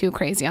won't go too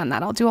crazy on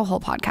that. I'll do a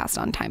whole podcast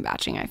on time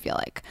batching, I feel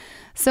like.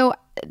 So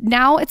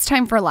now it's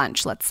time for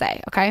lunch, let's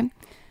say, okay?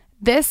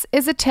 This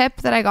is a tip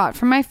that I got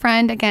from my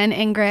friend, again,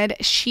 Ingrid.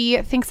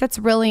 She thinks it's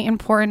really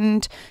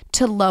important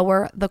to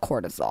lower the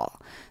cortisol.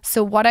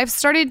 So what I've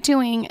started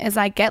doing is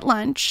I get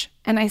lunch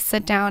and I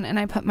sit down and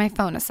I put my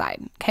phone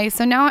aside. Okay.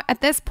 So now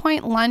at this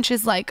point, lunch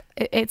is like,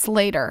 it's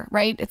later,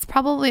 right? It's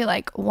probably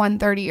like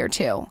 1:30 or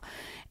 2.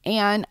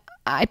 And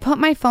I put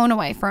my phone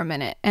away for a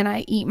minute and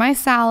I eat my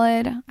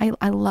salad.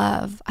 I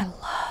love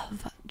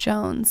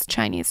Jones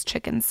Chinese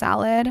chicken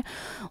salad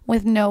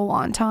with no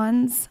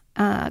wontons,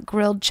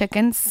 grilled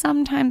chicken,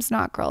 sometimes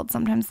not grilled,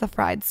 sometimes the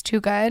fried's too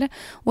good,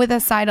 with a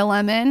side of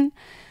lemon.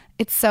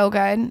 It's so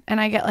good. And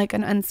I get like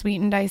an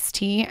unsweetened iced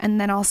tea, and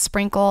then I'll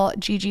sprinkle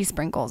GG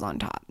sprinkles on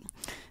top.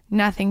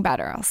 Nothing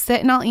better. I'll sit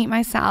and I'll eat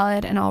my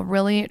salad and I'll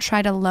really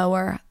try to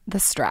lower the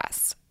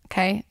stress.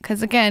 Okay.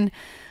 Because again,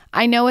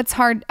 I know it's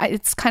hard.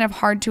 It's kind of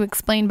hard to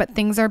explain, but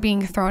things are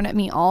being thrown at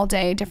me all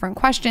day. Different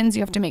questions.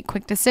 You have to make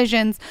quick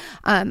decisions.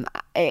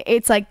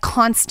 It's like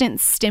constant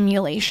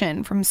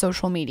stimulation from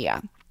social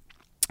media.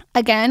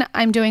 Again,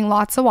 I'm doing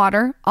lots of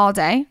water all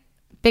day.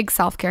 Big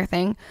self-care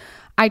thing.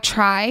 I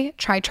try,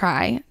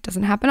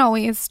 doesn't happen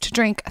always, to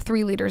drink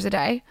 3 liters a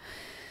day.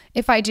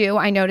 If I do,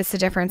 I notice a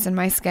difference in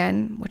my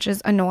skin, which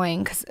is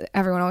annoying because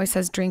everyone always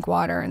says drink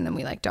water and then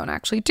we don't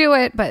actually do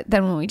it. But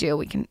then when we do,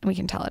 we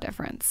can tell a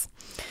difference.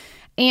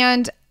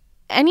 And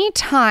any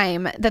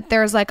time that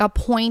there's like a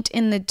point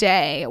in the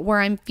day where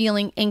I'm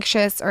feeling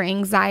anxious or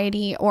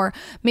anxiety, or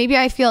maybe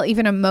I feel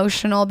even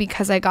emotional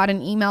because I got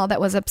an email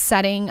that was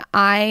upsetting,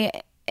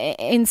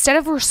 instead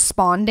of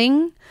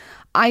responding,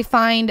 I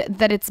find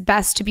that it's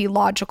best to be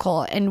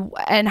logical.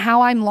 And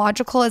how I'm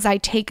logical is I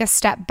take a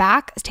step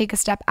back, take a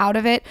step out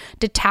of it,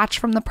 detach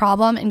from the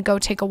problem, and go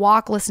take a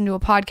walk, listen to a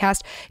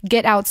podcast,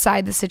 get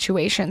outside the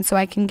situation so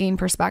I can gain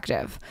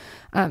perspective.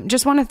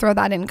 Just want to throw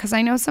that in because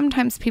I know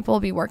sometimes people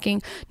will be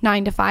working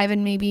 9 to 5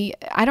 and maybe,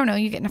 I don't know,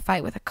 you get in a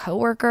fight with a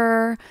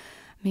coworker,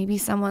 maybe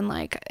someone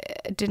like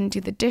didn't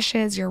do the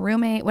dishes, your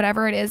roommate,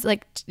 whatever it is.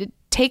 Like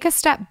take a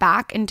step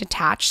back and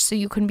detach so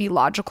you can be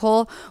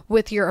logical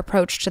with your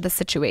approach to the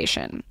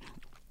situation.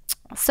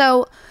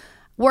 So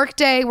work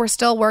day, we're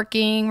still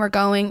working, we're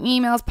going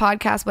emails,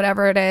 podcasts,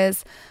 whatever it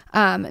is,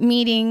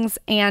 meetings,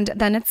 and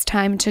then it's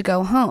time to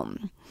go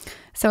home.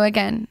 So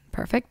again,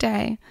 perfect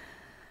day.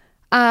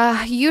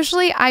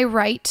 Usually I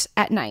write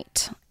at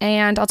night,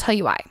 and I'll tell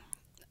you why.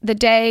 The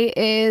day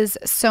is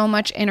so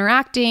much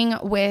interacting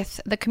with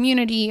the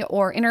community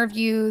or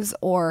interviews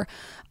or,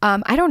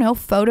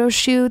 photo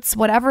shoots,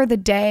 whatever the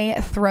day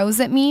throws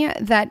at me,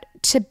 that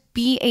to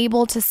be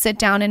able to sit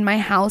down in my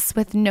house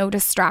with no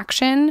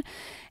distraction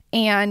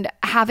and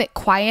have it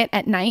quiet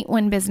at night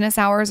when business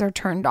hours are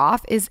turned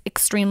off is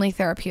extremely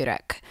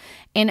therapeutic.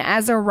 And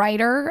as a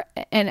writer,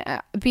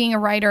 and being a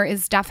writer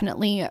is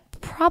definitely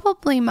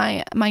probably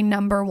my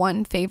number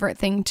one favorite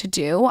thing to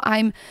do.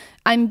 I'm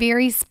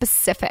very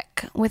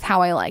specific with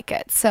how I like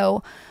it.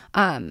 So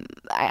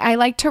I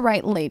like to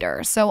write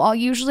later. So I'll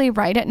usually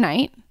write at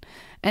night.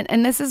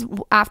 And this is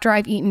after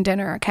I've eaten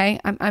dinner, okay?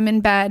 I'm in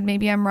bed.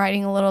 Maybe I'm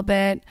writing a little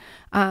bit.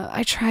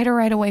 I try to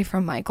write away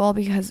from Michael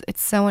because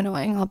it's so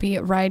annoying. I'll be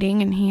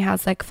writing and he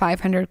has like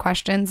 500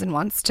 questions and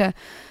wants to,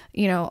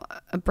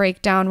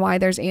 break down why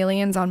there's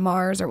aliens on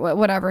Mars or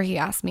whatever he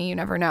asked me. You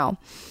never know.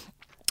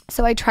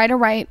 So I try to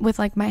write with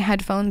like my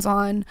headphones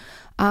on,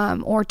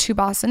 or to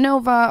bossa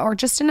nova, or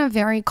just in a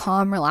very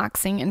calm,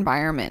 relaxing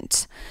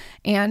environment.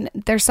 And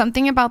there's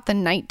something about the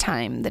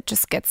nighttime that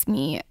just gets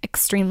me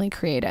extremely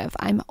creative.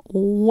 I'm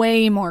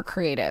way more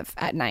creative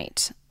at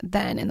night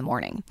than in the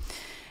morning.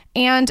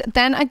 And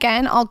then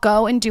again, I'll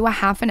go and do a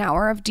half an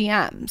hour of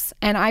DMs.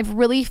 And I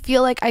really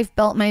feel like I've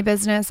built my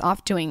business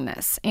off doing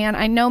this. And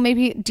I know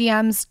maybe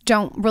DMs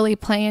don't really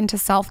play into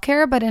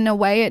self-care, but in a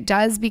way it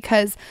does,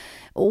 because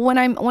when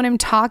I'm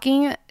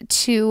talking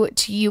to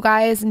you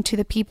guys and to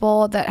the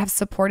people that have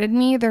supported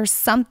me, there's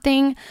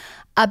something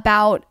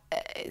about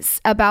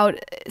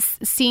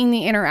seeing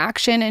the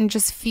interaction and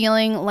just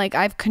feeling like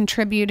I've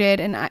contributed,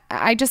 and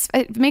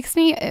it makes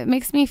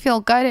me feel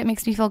good. It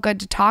makes me feel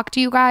good to talk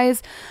to you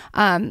guys.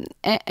 And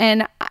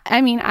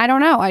I mean, I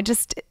don't know.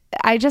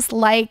 I just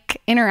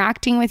like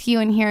interacting with you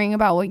and hearing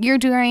about what you're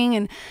doing,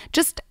 and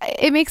just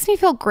it makes me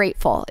feel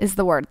grateful is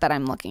the word that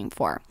I'm looking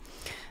for.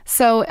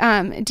 So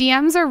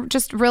DMs are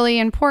just really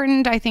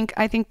important. I think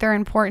they're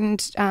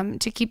important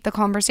to keep the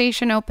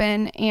conversation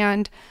open,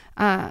 and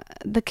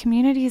the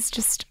community is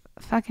just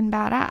fucking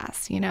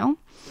badass, you know?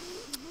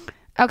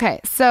 Okay,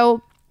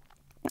 so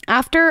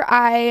after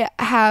I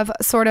have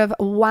sort of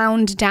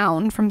wound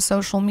down from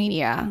social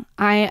media,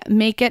 I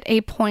make it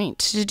a point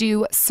to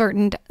do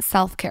certain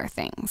self-care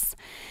things.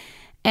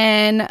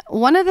 And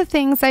one of the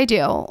things I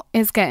do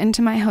is get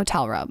into my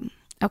hotel robe,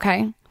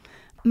 okay?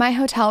 My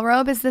hotel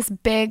robe is this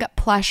big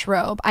plush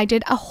robe. I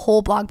did a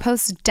whole blog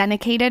post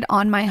dedicated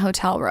on my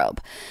hotel robe.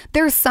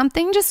 There's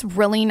something just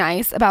really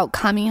nice about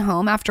coming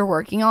home after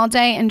working all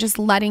day and just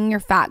letting your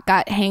fat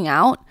gut hang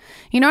out.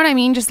 You know what I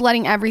mean? Just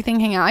letting everything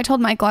hang out. I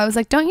told Michael, I was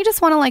like, don't you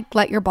just want to like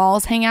let your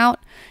balls hang out?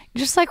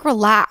 Just like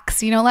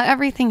relax, you know, let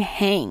everything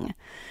hang.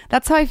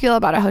 That's how I feel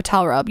about a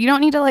hotel robe. You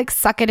don't need to like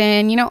suck it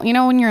in. You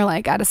know when you're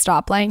like at a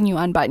stoplight and you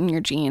unbutton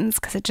your jeans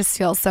because it just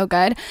feels so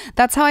good.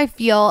 That's how I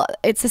feel.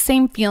 It's the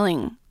same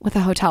feeling with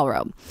a hotel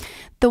robe.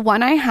 The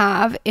one I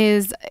have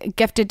is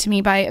gifted to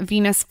me by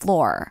Venus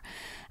Floor.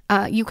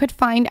 You could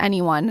find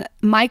anyone.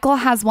 Michael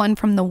has one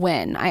from the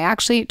Wynn. I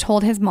actually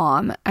told his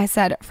mom, I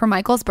said, for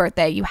Michael's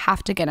birthday, you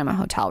have to get him a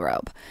hotel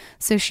robe.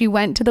 So she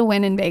went to the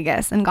Wynn in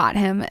Vegas and got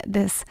him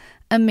this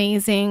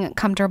amazing,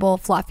 comfortable,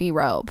 fluffy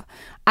robe.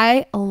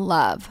 I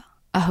love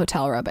a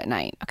hotel robe at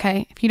night,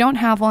 okay? If you don't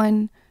have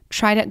one,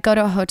 try to go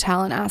to a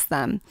hotel and ask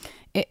them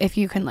if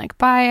you can like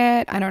buy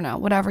it. I don't know,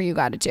 whatever you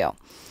got to do.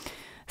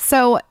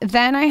 So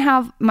then I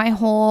have my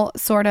whole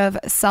sort of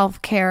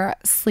self-care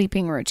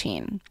sleeping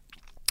routine.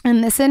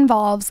 And this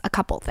involves a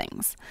couple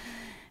things.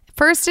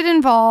 First, it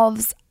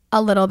involves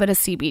a little bit of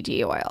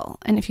CBD oil.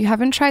 And if you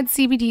haven't tried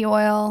CBD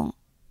oil,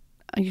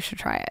 you should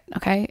try it,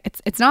 okay?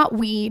 It's not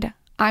weed.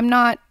 I'm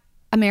not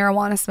a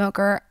marijuana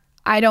smoker.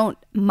 I don't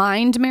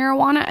mind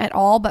marijuana at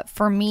all, but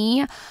for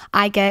me,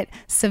 I get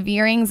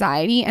severe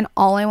anxiety and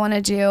all I want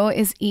to do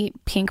is eat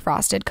pink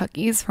frosted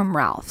cookies from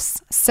Ralph's.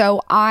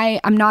 So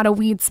I'm not a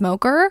weed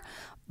smoker,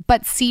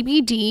 but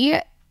CBD,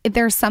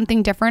 there's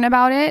something different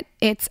about it.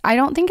 I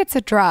don't think it's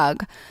a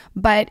drug,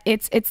 but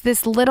it's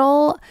this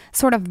little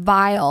sort of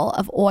vial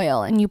of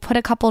oil, and you put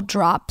a couple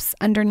drops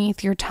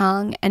underneath your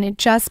tongue and it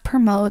just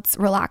promotes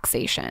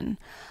relaxation.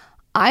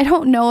 I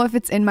don't know if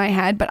it's in my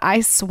head, but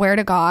I swear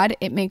to God,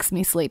 it makes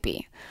me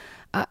sleepy.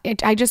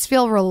 I just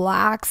feel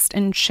relaxed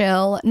and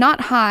chill, not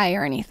high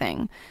or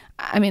anything.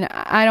 I mean,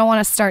 I don't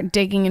want to start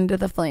digging into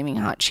the flaming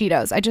hot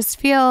Cheetos. I just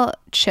feel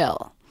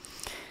chill.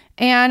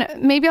 And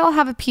maybe I'll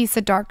have a piece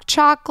of dark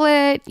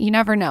chocolate. You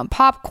never know.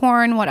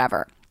 Popcorn,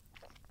 whatever.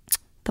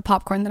 The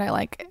popcorn that I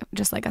like,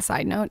 just like a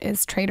side note,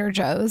 is Trader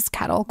Joe's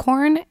kettle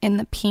corn in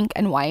the pink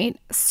and white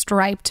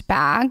striped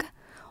bag.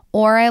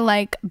 Or I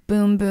like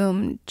Boom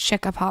Boom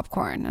Chicka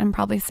popcorn. I'm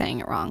probably saying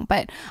it wrong,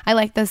 but I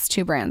like those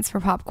two brands for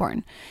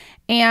popcorn.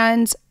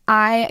 And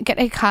I get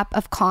a cup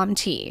of Calm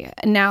tea.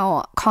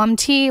 Now, Calm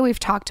tea, we've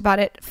talked about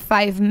it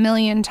 5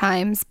 million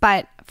times,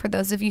 but for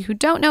those of you who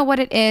don't know what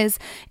it is,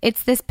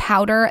 it's this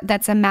powder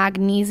that's a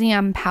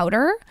magnesium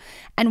powder.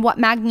 And what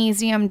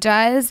magnesium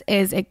does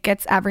is it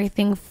gets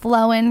everything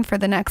flowing for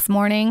the next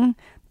morning,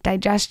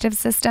 digestive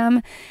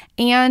system,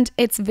 and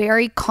it's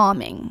very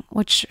calming,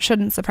 which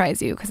shouldn't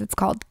surprise you because it's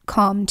called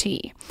Calm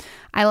tea.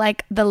 I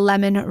like the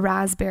lemon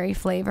raspberry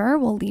flavor.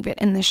 We'll leave it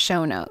in the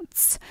show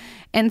notes.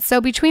 And so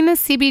between the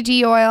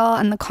CBD oil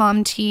and the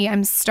Calm tea,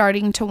 I'm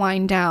starting to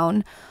wind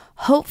down,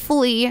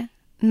 hopefully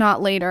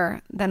not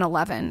later than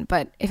 11.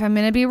 But if I'm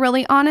going to be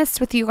really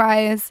honest with you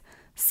guys,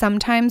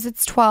 sometimes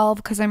it's 12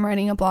 because I'm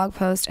writing a blog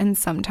post, and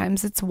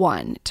sometimes it's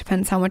 1. It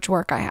depends how much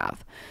work I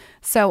have.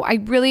 So I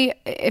really,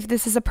 if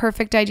this is a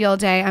perfect ideal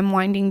day, I'm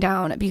winding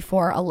down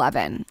before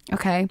 11,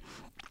 okay?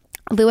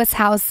 Lewis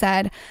Howes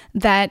said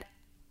that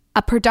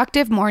a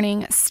productive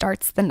morning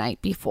starts the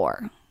night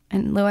before.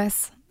 And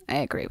Lewis, I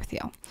agree with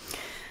you.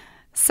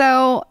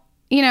 So,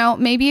 you know,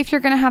 maybe if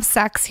you're going to have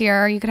sex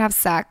here, you could have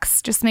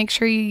sex. Just make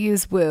sure you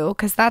use woo,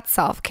 because that's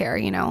self-care,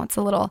 you know. It's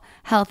a little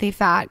healthy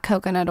fat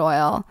coconut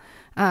oil.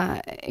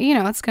 You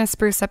know, it's going to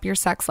spruce up your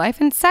sex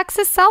life. And sex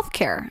is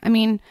self-care. I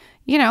mean,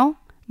 you know,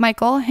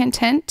 Michael, hint,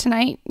 hint,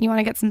 tonight, you want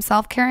to get some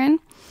self-care in?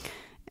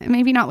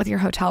 Maybe not with your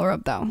hotel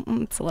robe, though.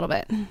 It's a little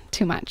bit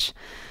too much.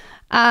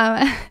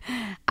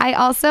 I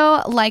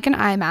also like an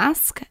eye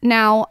mask.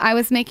 Now, I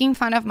was making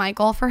fun of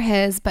Michael for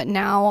his, but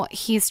now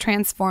he's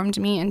transformed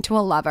me into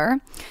a lover.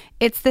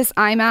 It's this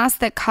eye mask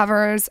that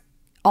covers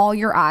all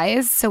your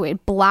eyes, so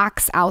it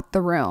blacks out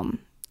the room.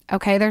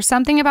 Okay, there's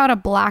something about a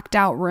blacked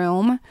out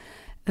room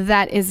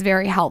that is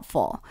very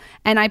helpful.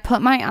 And I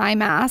put my eye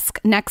mask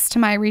next to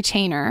my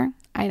retainer.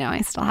 I know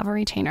I still have a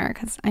retainer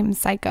because I'm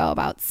psycho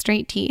about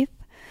straight teeth.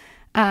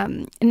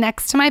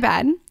 Next to my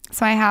bed.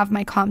 So I have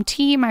my Calm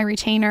tea, my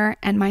retainer,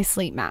 and my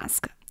sleep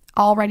mask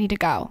all ready to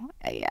go.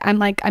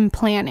 I'm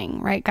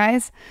planning, right,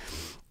 guys?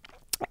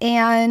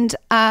 And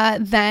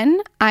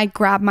then I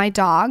grab my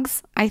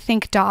dogs. I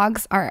think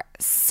dogs are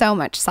so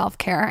much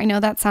self-care. I know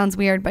that sounds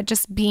weird, but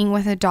just being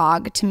with a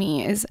dog to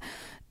me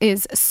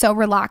is so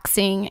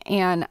relaxing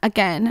and,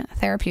 again,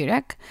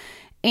 therapeutic.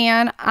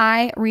 And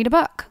I read a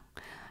book.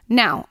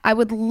 Now, I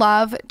would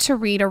love to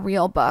read a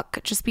real book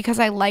just because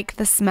I like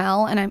the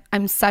smell and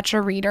I'm such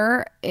a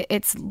reader.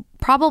 It's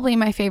probably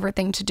my favorite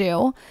thing to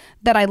do,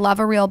 that I love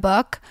a real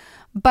book.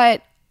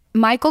 But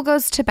Michael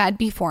goes to bed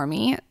before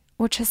me,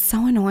 which is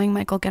so annoying.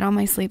 Michael, get on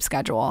my sleep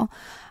schedule.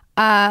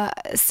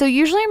 So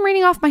usually I'm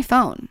reading off my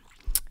phone,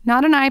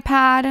 not an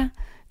iPad,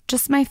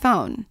 just my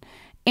phone.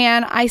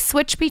 And I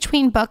switch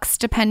between books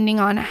depending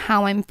on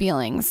how I'm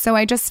feeling. So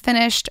I just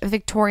finished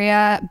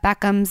Victoria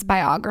Beckham's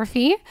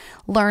biography,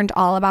 learned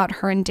all about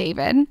her and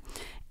David.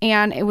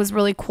 And it was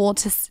really cool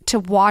to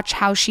watch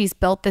how she's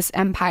built this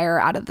empire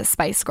out of the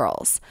Spice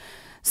Girls.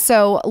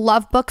 So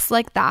love books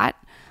like that.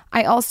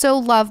 I also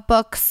love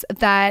books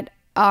that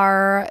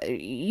are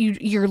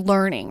you're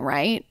learning,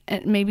 right?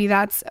 And maybe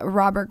that's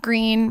Robert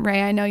Greene.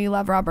 Ray, I know you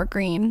love Robert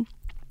Greene.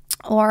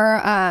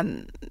 Or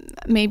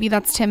maybe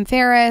that's Tim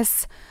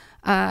Ferriss.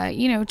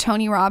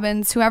 Tony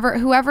Robbins,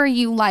 whoever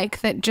you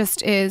like, that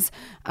just is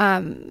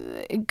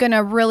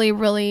gonna really,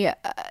 really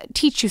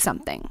teach you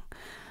something.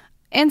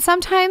 And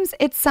sometimes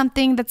it's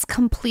something that's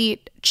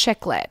complete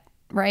chick lit,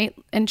 right?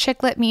 And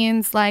chick lit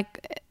means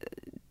like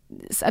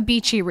a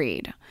beachy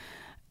read.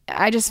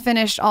 I just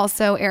finished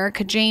also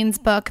Erica Jane's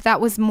book.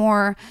 That was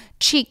more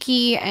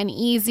cheeky and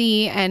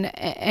easy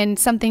and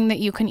something that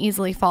you can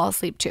easily fall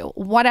asleep to.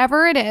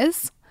 Whatever it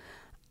is,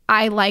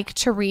 I like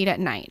to read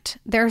at night.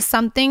 There's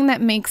something that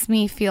makes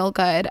me feel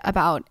good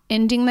about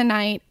ending the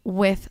night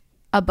with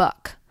a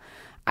book.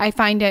 I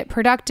find it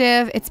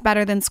productive. It's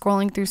better than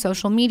scrolling through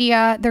social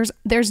media.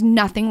 There's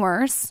nothing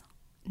worse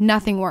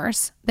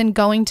than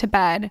going to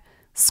bed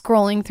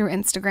scrolling through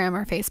Instagram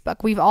or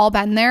Facebook. We've all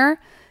been there.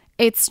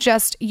 It's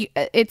just,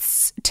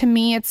 to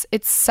me, it's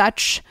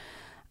such,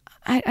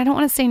 I don't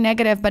want to say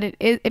negative, but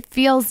it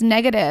feels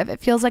negative.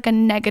 It feels like a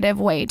negative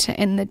way to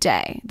end the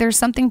day. There's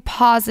something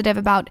positive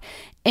about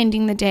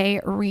ending the day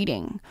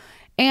reading.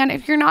 And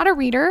if you're not a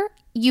reader,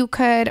 you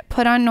could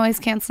put on noise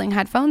canceling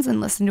headphones and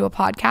listen to a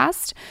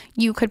podcast.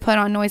 You could put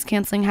on noise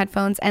canceling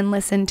headphones and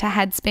listen to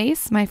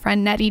Headspace. My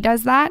friend Nettie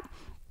does that.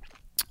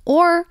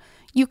 Or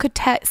you could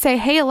say,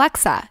 hey,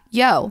 Alexa,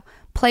 yo,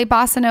 play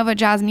bossa nova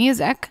jazz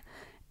music,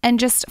 and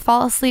just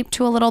fall asleep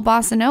to a little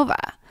bossa nova.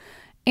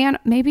 And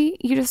maybe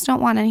you just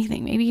don't want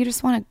anything. Maybe you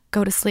just want to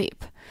go to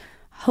sleep.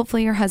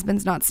 Hopefully your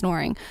husband's not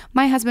snoring.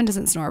 My husband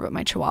doesn't snore, but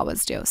my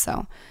chihuahuas do.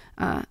 So,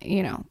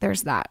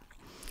 there's that.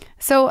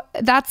 So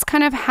that's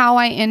kind of how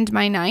I end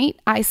my night.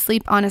 I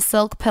sleep on a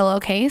silk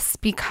pillowcase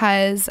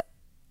because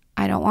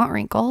I don't want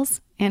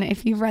wrinkles. And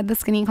if you've read The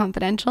Skinny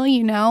Confidential,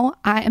 you know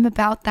I am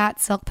about that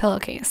silk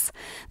pillowcase.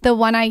 The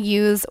one I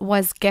use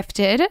was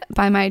gifted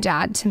by my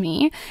dad to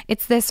me.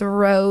 It's this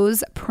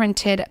rose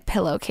printed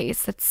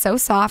pillowcase that's so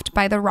soft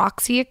by the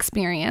Roxy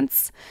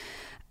Experience.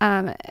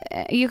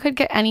 You could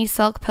get any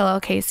silk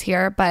pillowcase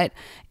here, but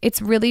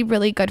it's really,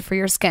 really good for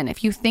your skin.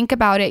 If you think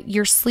about it,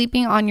 you're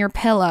sleeping on your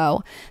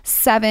pillow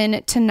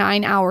 7 to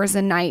 9 hours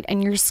a night,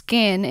 and your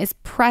skin is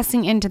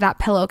pressing into that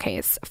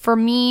pillowcase. For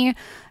me,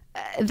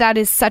 that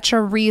is such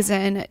a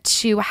reason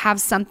to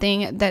have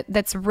something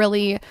that's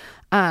really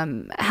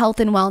health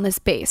and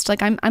wellness based.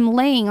 Like I'm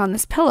laying on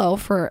this pillow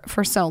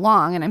for so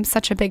long, and I'm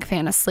such a big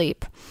fan of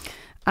sleep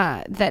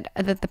that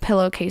the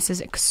pillowcase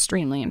is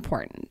extremely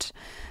important.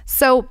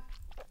 So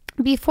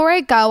before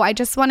I go, I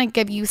just want to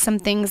give you some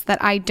things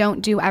that I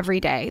don't do every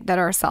day that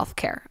are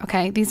self-care.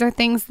 Okay, these are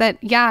things that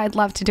I'd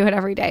love to do it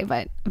every day,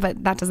 but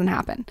that doesn't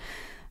happen.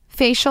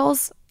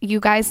 Facials. You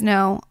guys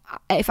know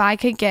if I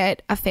could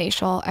get a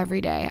facial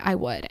every day, I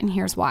would. And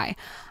here's why.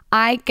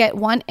 I get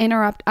one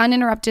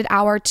uninterrupted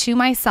hour to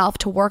myself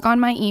to work on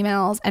my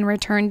emails and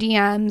return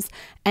DMs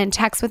and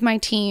text with my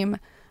team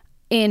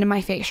in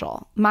my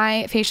facial.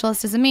 My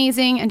facialist is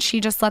amazing, and she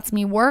just lets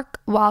me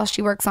work while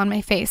she works on my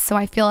face. So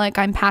I feel like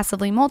I'm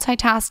passively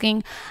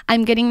multitasking.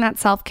 I'm getting that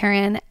self-care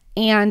in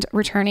and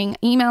returning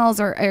emails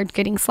or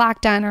getting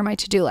Slack done or my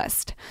to-do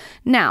list.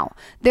 Now,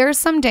 there's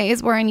some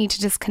days where I need to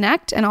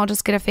disconnect and I'll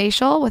just get a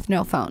facial with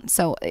no phone.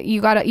 So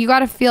you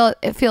gotta feel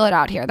it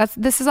out here.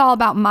 This is all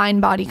about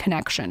mind-body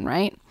connection,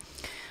 right?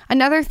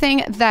 Another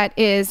thing that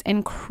is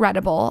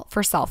incredible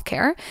for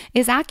self-care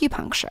is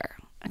acupuncture.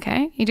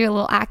 Okay, you do a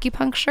little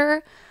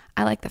acupuncture.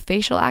 I like the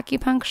facial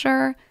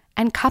acupuncture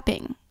and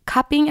cupping.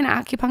 Cupping and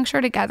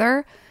acupuncture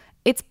together,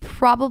 it's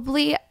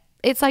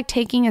like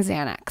taking a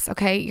Xanax,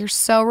 okay? You're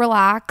so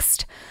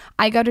relaxed.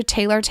 I go to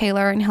Taylor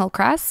in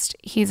Hillcrest.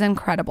 He's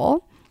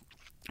incredible.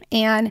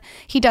 And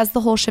he does the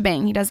whole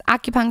shebang. He does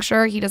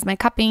acupuncture. He does my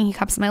cupping. He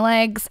cups my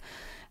legs.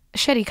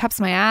 Shit, he cups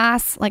my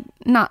ass. Like,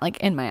 not like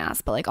in my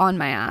ass, but like on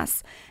my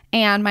ass.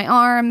 And my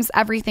arms,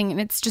 everything.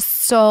 And it's just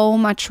so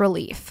much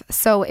relief.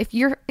 So if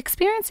you're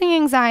experiencing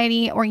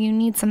anxiety or you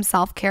need some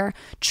self-care,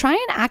 try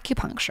an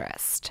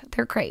acupuncturist.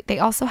 They're great. They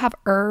also have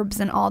herbs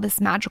and all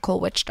this magical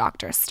witch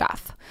doctor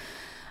stuff.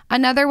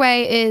 Another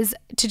way is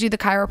to do the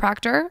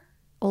chiropractor.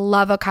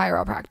 love a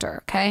chiropractor,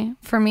 okay?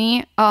 For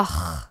me,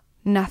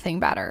 nothing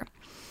better.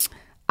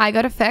 I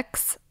go to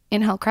Fix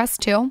in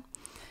Hillcrest too.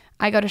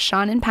 I go to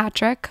Sean and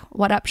Patrick.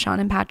 What up, Sean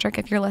and Patrick,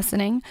 if you're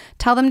listening?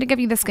 Tell them to give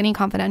you the Skinny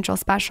Confidential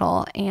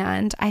special,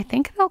 and I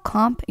think they'll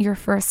comp your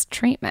first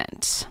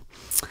treatment.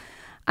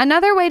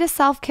 Another way to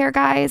self-care,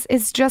 guys,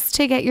 is just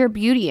to get your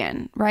beauty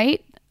in,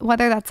 right?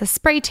 Whether that's a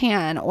spray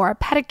tan or a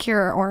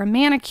pedicure or a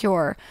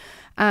manicure,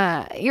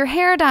 your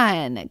hair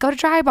done, go to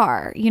Dry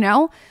Bar,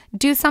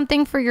 do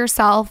something for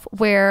yourself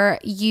where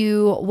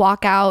you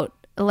walk out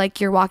like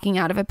you're walking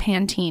out of a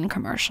Pantene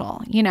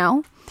commercial,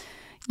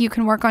 You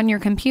can work on your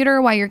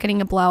computer while you're getting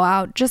a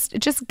blowout.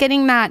 Just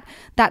getting that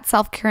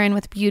self-care in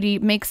with beauty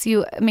makes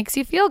you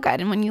feel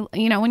good. And when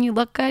you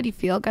look good, you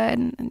feel good,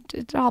 and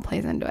it all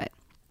plays into it.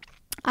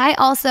 I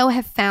also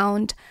have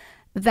found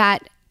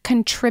that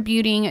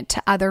contributing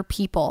to other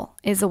people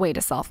is a way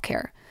to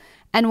self-care.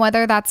 And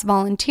whether that's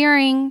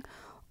volunteering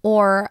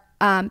or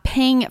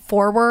paying it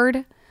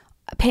forward,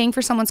 paying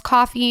for someone's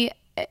coffee,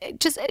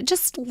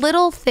 just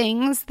little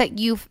things that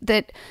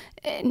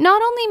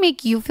not only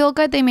make you feel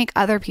good, they make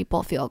other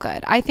people feel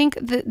good. I think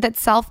that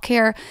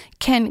self-care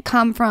can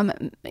come from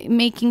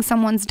making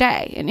someone's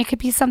day, and it could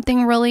be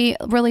something really,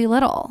 really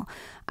little.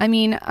 I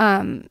mean,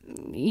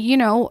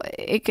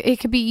 it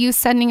could be you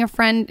sending a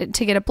friend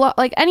to get a blow,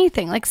 like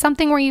anything, like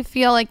something where you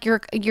feel like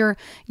you're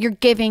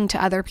giving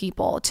to other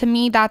people. To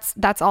me,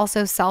 that's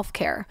also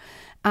self-care.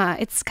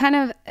 It's kind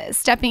of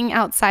stepping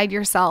outside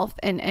yourself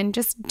and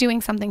just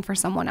doing something for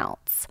someone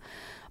else.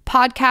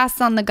 Podcasts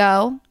on the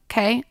go.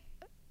 Okay.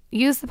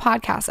 Use the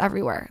podcast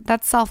everywhere.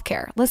 That's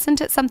self-care. Listen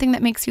to something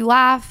that makes you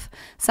laugh,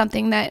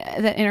 something that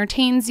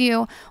entertains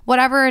you,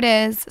 whatever it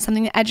is,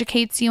 something that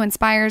educates you,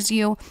 inspires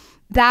you.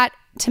 That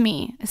to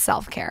me is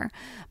self-care.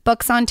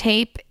 Books on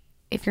tape.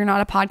 If you're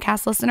not a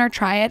podcast listener,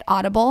 try it.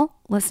 Audible,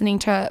 listening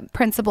to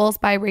Principles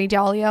by Ray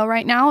Dalio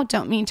right now.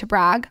 Don't mean to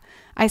brag.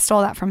 I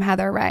stole that from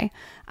Heather Ray.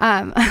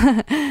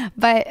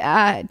 But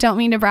don't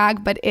mean to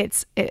brag, but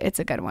it's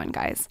a good one,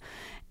 guys.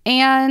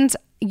 And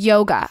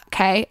yoga,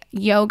 okay?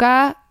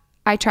 Yoga,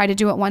 I try to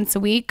do it once a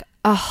week.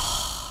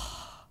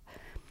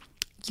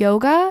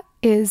 Yoga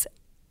is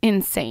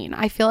insane.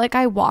 I feel like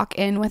I walk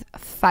in with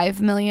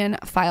 5 million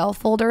file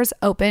folders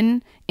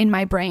open in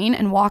my brain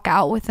and walk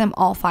out with them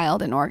all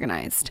filed and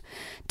organized.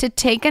 To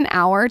take an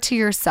hour to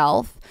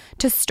yourself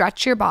to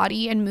stretch your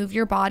body and move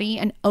your body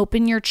and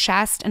open your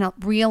chest and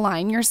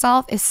realign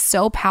yourself is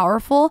so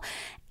powerful.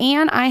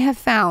 And I have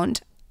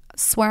found,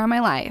 swear on my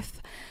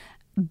life,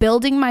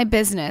 building my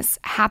business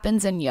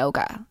happens in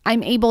yoga.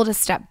 I'm able to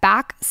step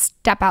back,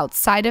 step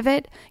outside of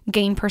it,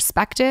 gain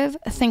perspective,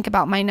 think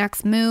about my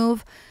next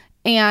move.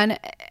 And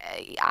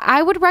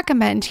I would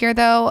recommend here,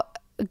 though,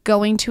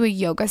 going to a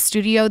yoga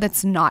studio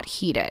that's not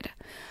heated.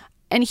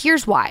 And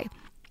here's why,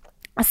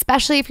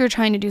 especially if you're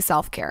trying to do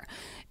self-care.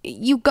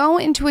 You go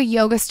into a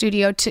yoga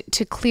studio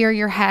to clear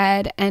your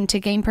head and to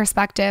gain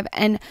perspective,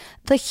 and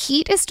the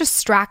heat is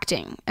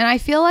distracting. And I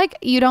feel like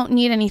you don't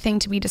need anything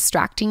to be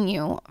distracting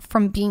you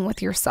from being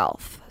with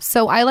yourself.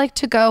 So I like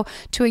to go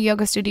to a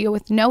yoga studio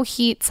with no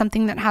heat,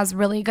 something that has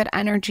really good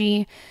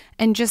energy,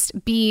 and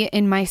just be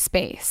in my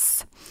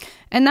space.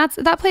 And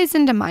that plays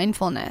into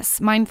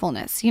mindfulness,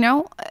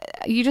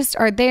 you just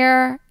are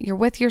there, you're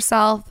with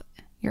yourself,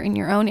 you're in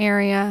your own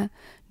area,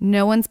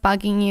 no one's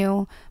bugging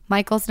you,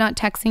 Michael's not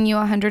texting you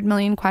 100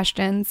 million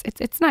questions.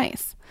 It's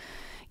nice.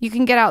 You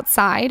can get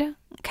outside,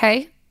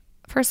 okay?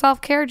 For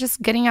self-care,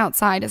 just getting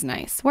outside is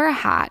nice. Wear a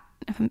hat,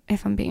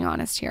 if I'm being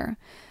honest here.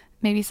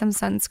 Maybe some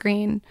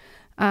sunscreen,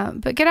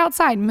 but get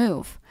outside,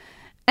 move.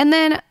 And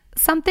then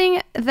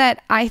something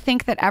that I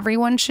think that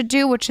everyone should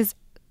do, which is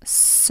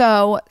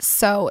so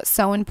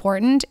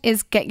important,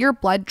 is get your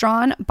blood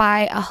drawn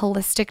by a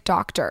holistic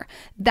doctor.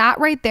 That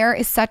right there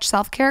is such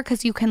self-care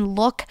because you can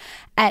look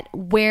at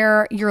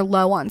where you're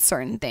low on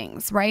certain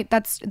things, right?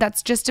 That's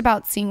just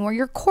about seeing where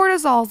your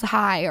cortisol's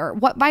high or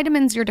what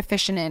vitamins you're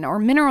deficient in or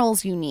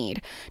minerals you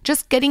need.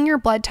 Just getting your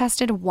blood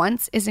tested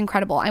once is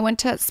incredible. I went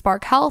to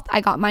Spark Health.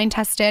 I got mine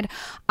tested.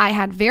 I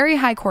had very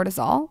high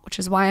cortisol, which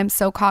is why I'm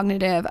so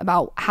cognitive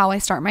about how I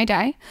start my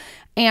day.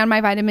 And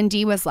my vitamin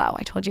D was low.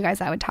 I told you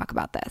guys I would talk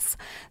about this.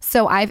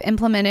 So I've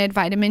implemented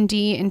vitamin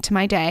D into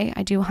my day.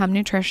 I do home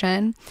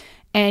nutrition,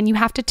 and you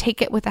have to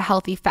take it with a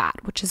healthy fat,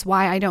 which is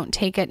why I don't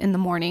take it in the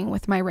morning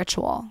with my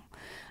ritual.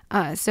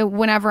 So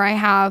whenever I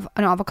have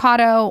an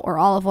avocado or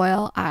olive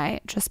oil, I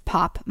just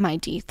pop my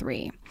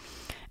D3.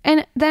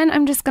 And then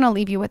I'm just going to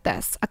leave you with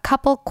this. A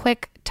couple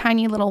quick,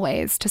 tiny little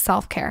ways to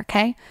self-care,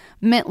 okay?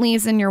 Mint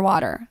leaves in your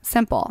water.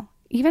 Simple.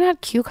 Even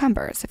add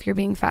cucumbers if you're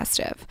being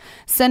festive.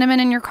 Cinnamon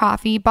in your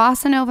coffee,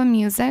 bossa nova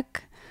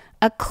music,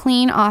 a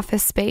clean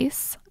office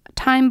space,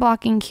 time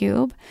blocking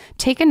cube,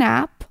 take a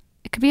nap.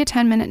 It could be a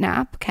 10-minute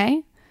nap,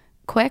 okay?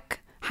 Quick.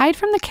 Hide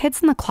from the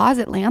kids in the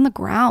closet, lay on the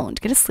ground,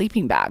 get a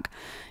sleeping bag.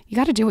 You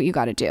got to do what you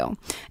got to do.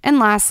 And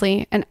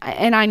lastly, and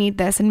I need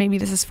this, and maybe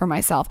this is for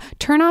myself,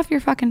 turn off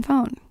your fucking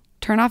phone.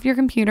 Turn off your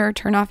computer,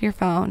 turn off your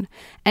phone,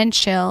 and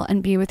chill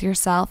and be with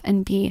yourself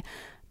and be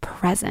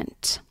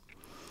present.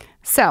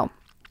 So,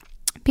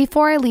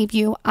 Before I leave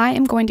you, I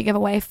am going to give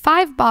away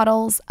 5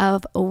 bottles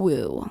of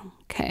Woo.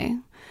 Okay.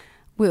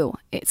 Woo.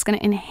 It's going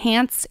to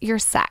enhance your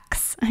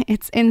sex.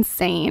 It's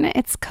insane.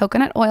 It's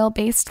coconut oil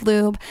based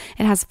lube.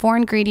 It has 4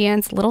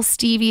 ingredients, little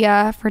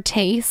stevia for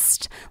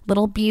taste,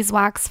 little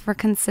beeswax for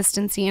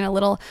consistency, and a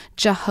little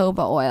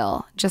jojoba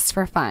oil just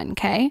for fun.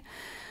 Okay.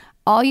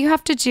 All you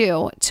have to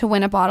do to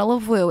win a bottle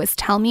of Woo is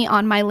tell me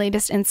on my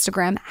latest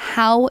Instagram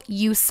how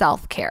you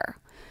self-care.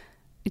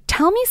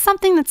 Tell me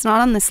something that's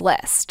not on this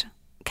list.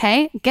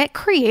 Okay. Get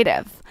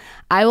creative.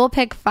 I will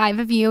pick 5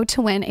 of you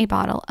to win a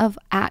bottle of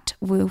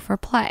 @Woo for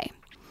Play.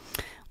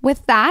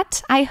 With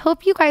that, I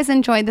hope you guys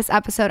enjoyed this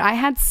episode. I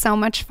had so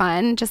much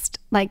fun just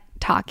like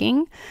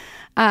talking.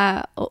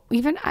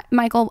 Even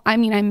Michael, I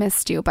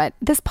missed you, but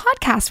this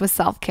podcast was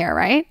self-care,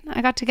 right?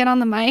 I got to get on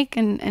the mic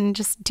and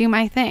just do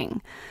my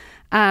thing.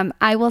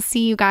 I will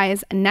see you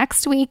guys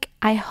next week.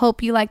 I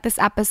hope you like this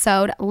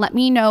episode. Let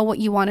me know what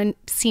you want to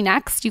see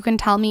next. You can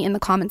tell me in the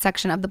comment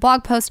section of the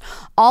blog post.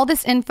 All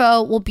this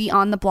info will be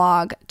on the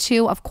blog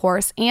too, of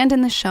course, and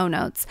in the show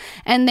notes.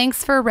 And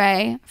thanks for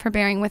Ray for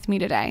bearing with me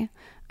today.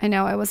 I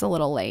know I was a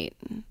little late.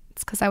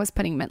 It's because I was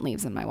putting mint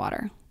leaves in my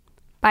water.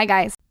 Bye,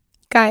 guys.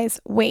 Guys,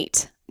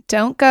 wait.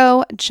 Don't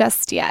go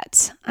just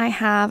yet. I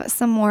have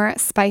some more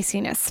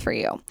spiciness for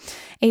you.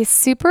 A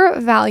super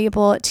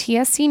valuable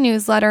TSC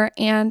newsletter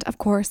and, of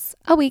course,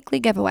 a weekly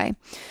giveaway.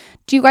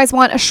 Do you guys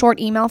want a short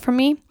email from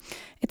me?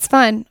 It's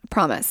fun, I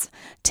promise.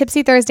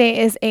 Tipsy Thursday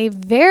is a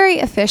very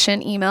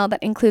efficient email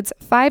that includes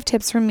 5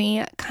 tips from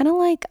me, kind of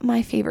like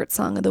my favorite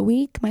song of the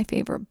week, my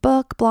favorite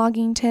book,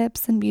 blogging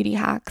tips, and beauty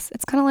hacks.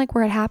 It's kind of like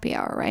we're at happy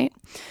hour, right?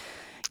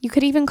 You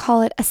could even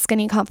call it a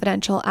Skinny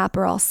Confidential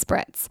Aperol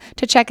Spritz.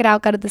 To check it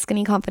out, go to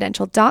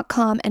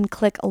theskinnyconfidential.com and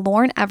click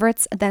Lauryn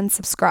Evarts, then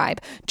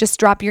subscribe. Just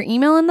drop your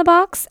email in the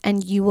box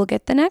and you will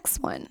get the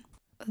next one.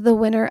 The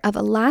winner of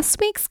last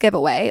week's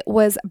giveaway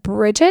was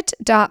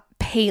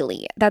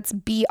Bridget.Paley. That's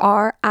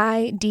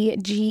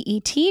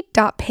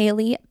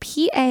BRIDGET.Paley,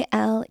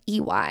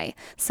 PALEY.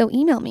 So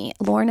email me,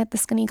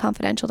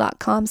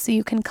 Lauryn@theskinnyconfidential.com, so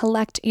you can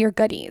collect your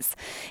goodies.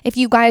 If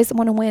you guys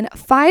want to win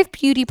 5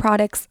 beauty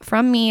products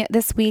from me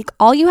this week,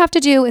 all you have to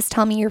do is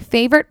tell me your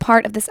favorite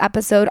part of this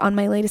episode on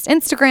my latest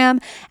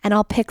Instagram, and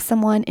I'll pick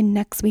someone in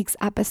next week's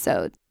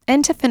episode.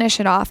 And to finish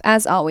it off,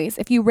 as always,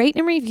 if you rate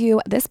and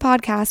review this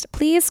podcast,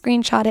 please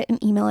screenshot it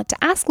and email it to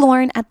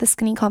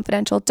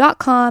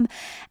asklauren@theskinnyconfidential.com,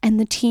 and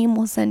the team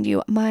will send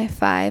you my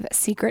 5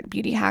 secret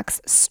beauty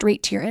hacks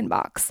straight to your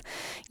inbox.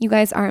 You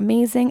guys are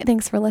amazing.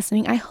 Thanks for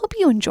listening. I hope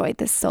you enjoyed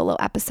this solo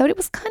episode. It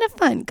was kind of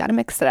fun. Got to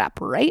mix it up,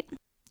 right?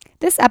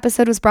 This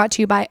episode was brought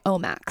to you by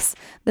Omax.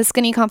 The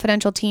Skinny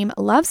Confidential team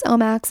loves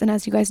Omax, and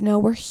as you guys know,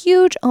 we're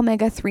huge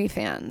omega-3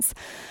 fans.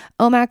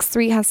 Omax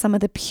 3 has some of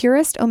the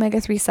purest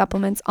omega-3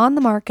 supplements on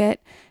the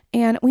market,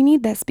 and we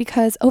need this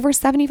because over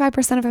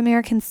 75% of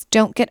Americans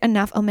don't get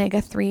enough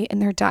omega-3 in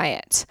their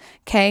diet,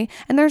 okay?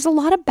 And there's a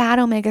lot of bad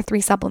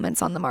omega-3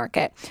 supplements on the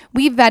market.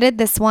 We vetted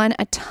this one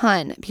a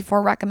ton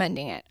before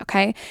recommending it,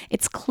 okay?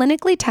 It's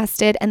clinically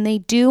tested, and they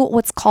do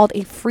what's called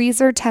a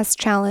freezer test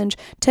challenge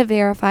to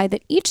verify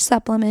that each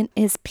supplement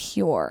is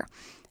pure.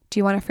 Do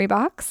you want a free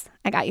box?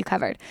 I got you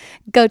covered.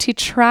 Go to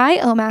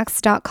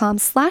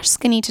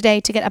tryomax.com/skinny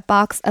today to get a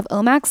box of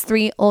Omax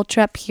 3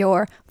 Ultra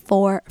Pure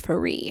for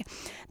free.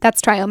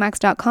 That's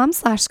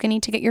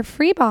tryomax.com/skinny to get your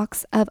free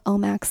box of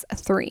Omax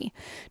 3.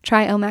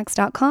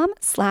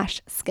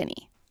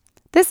 Tryomax.com/skinny.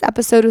 This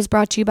episode was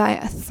brought to you by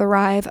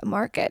Thrive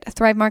Market.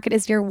 Thrive Market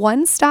is your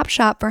one-stop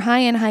shop for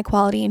high-end,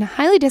 high-quality, and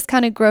highly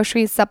discounted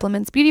groceries,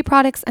 supplements, beauty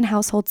products, and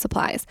household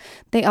supplies.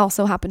 They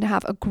also happen to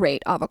have a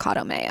great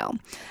avocado mayo.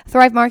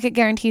 Thrive Market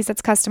guarantees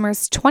its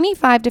customers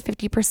 25 to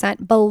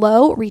 50%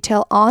 below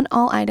retail on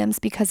all items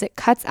because it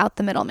cuts out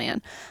the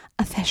middleman.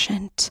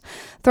 Efficient.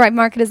 Thrive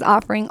Market is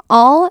offering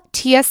all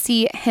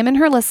TSC Him and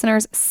Her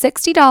listeners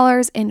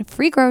 $60 in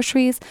free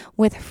groceries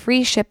with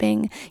free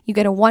shipping. You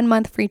get a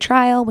 1-month free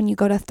trial when you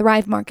go to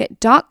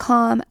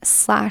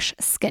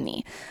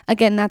thrivemarket.com/skinny.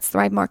 Again, that's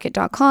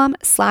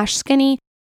thrivemarket.com/skinny.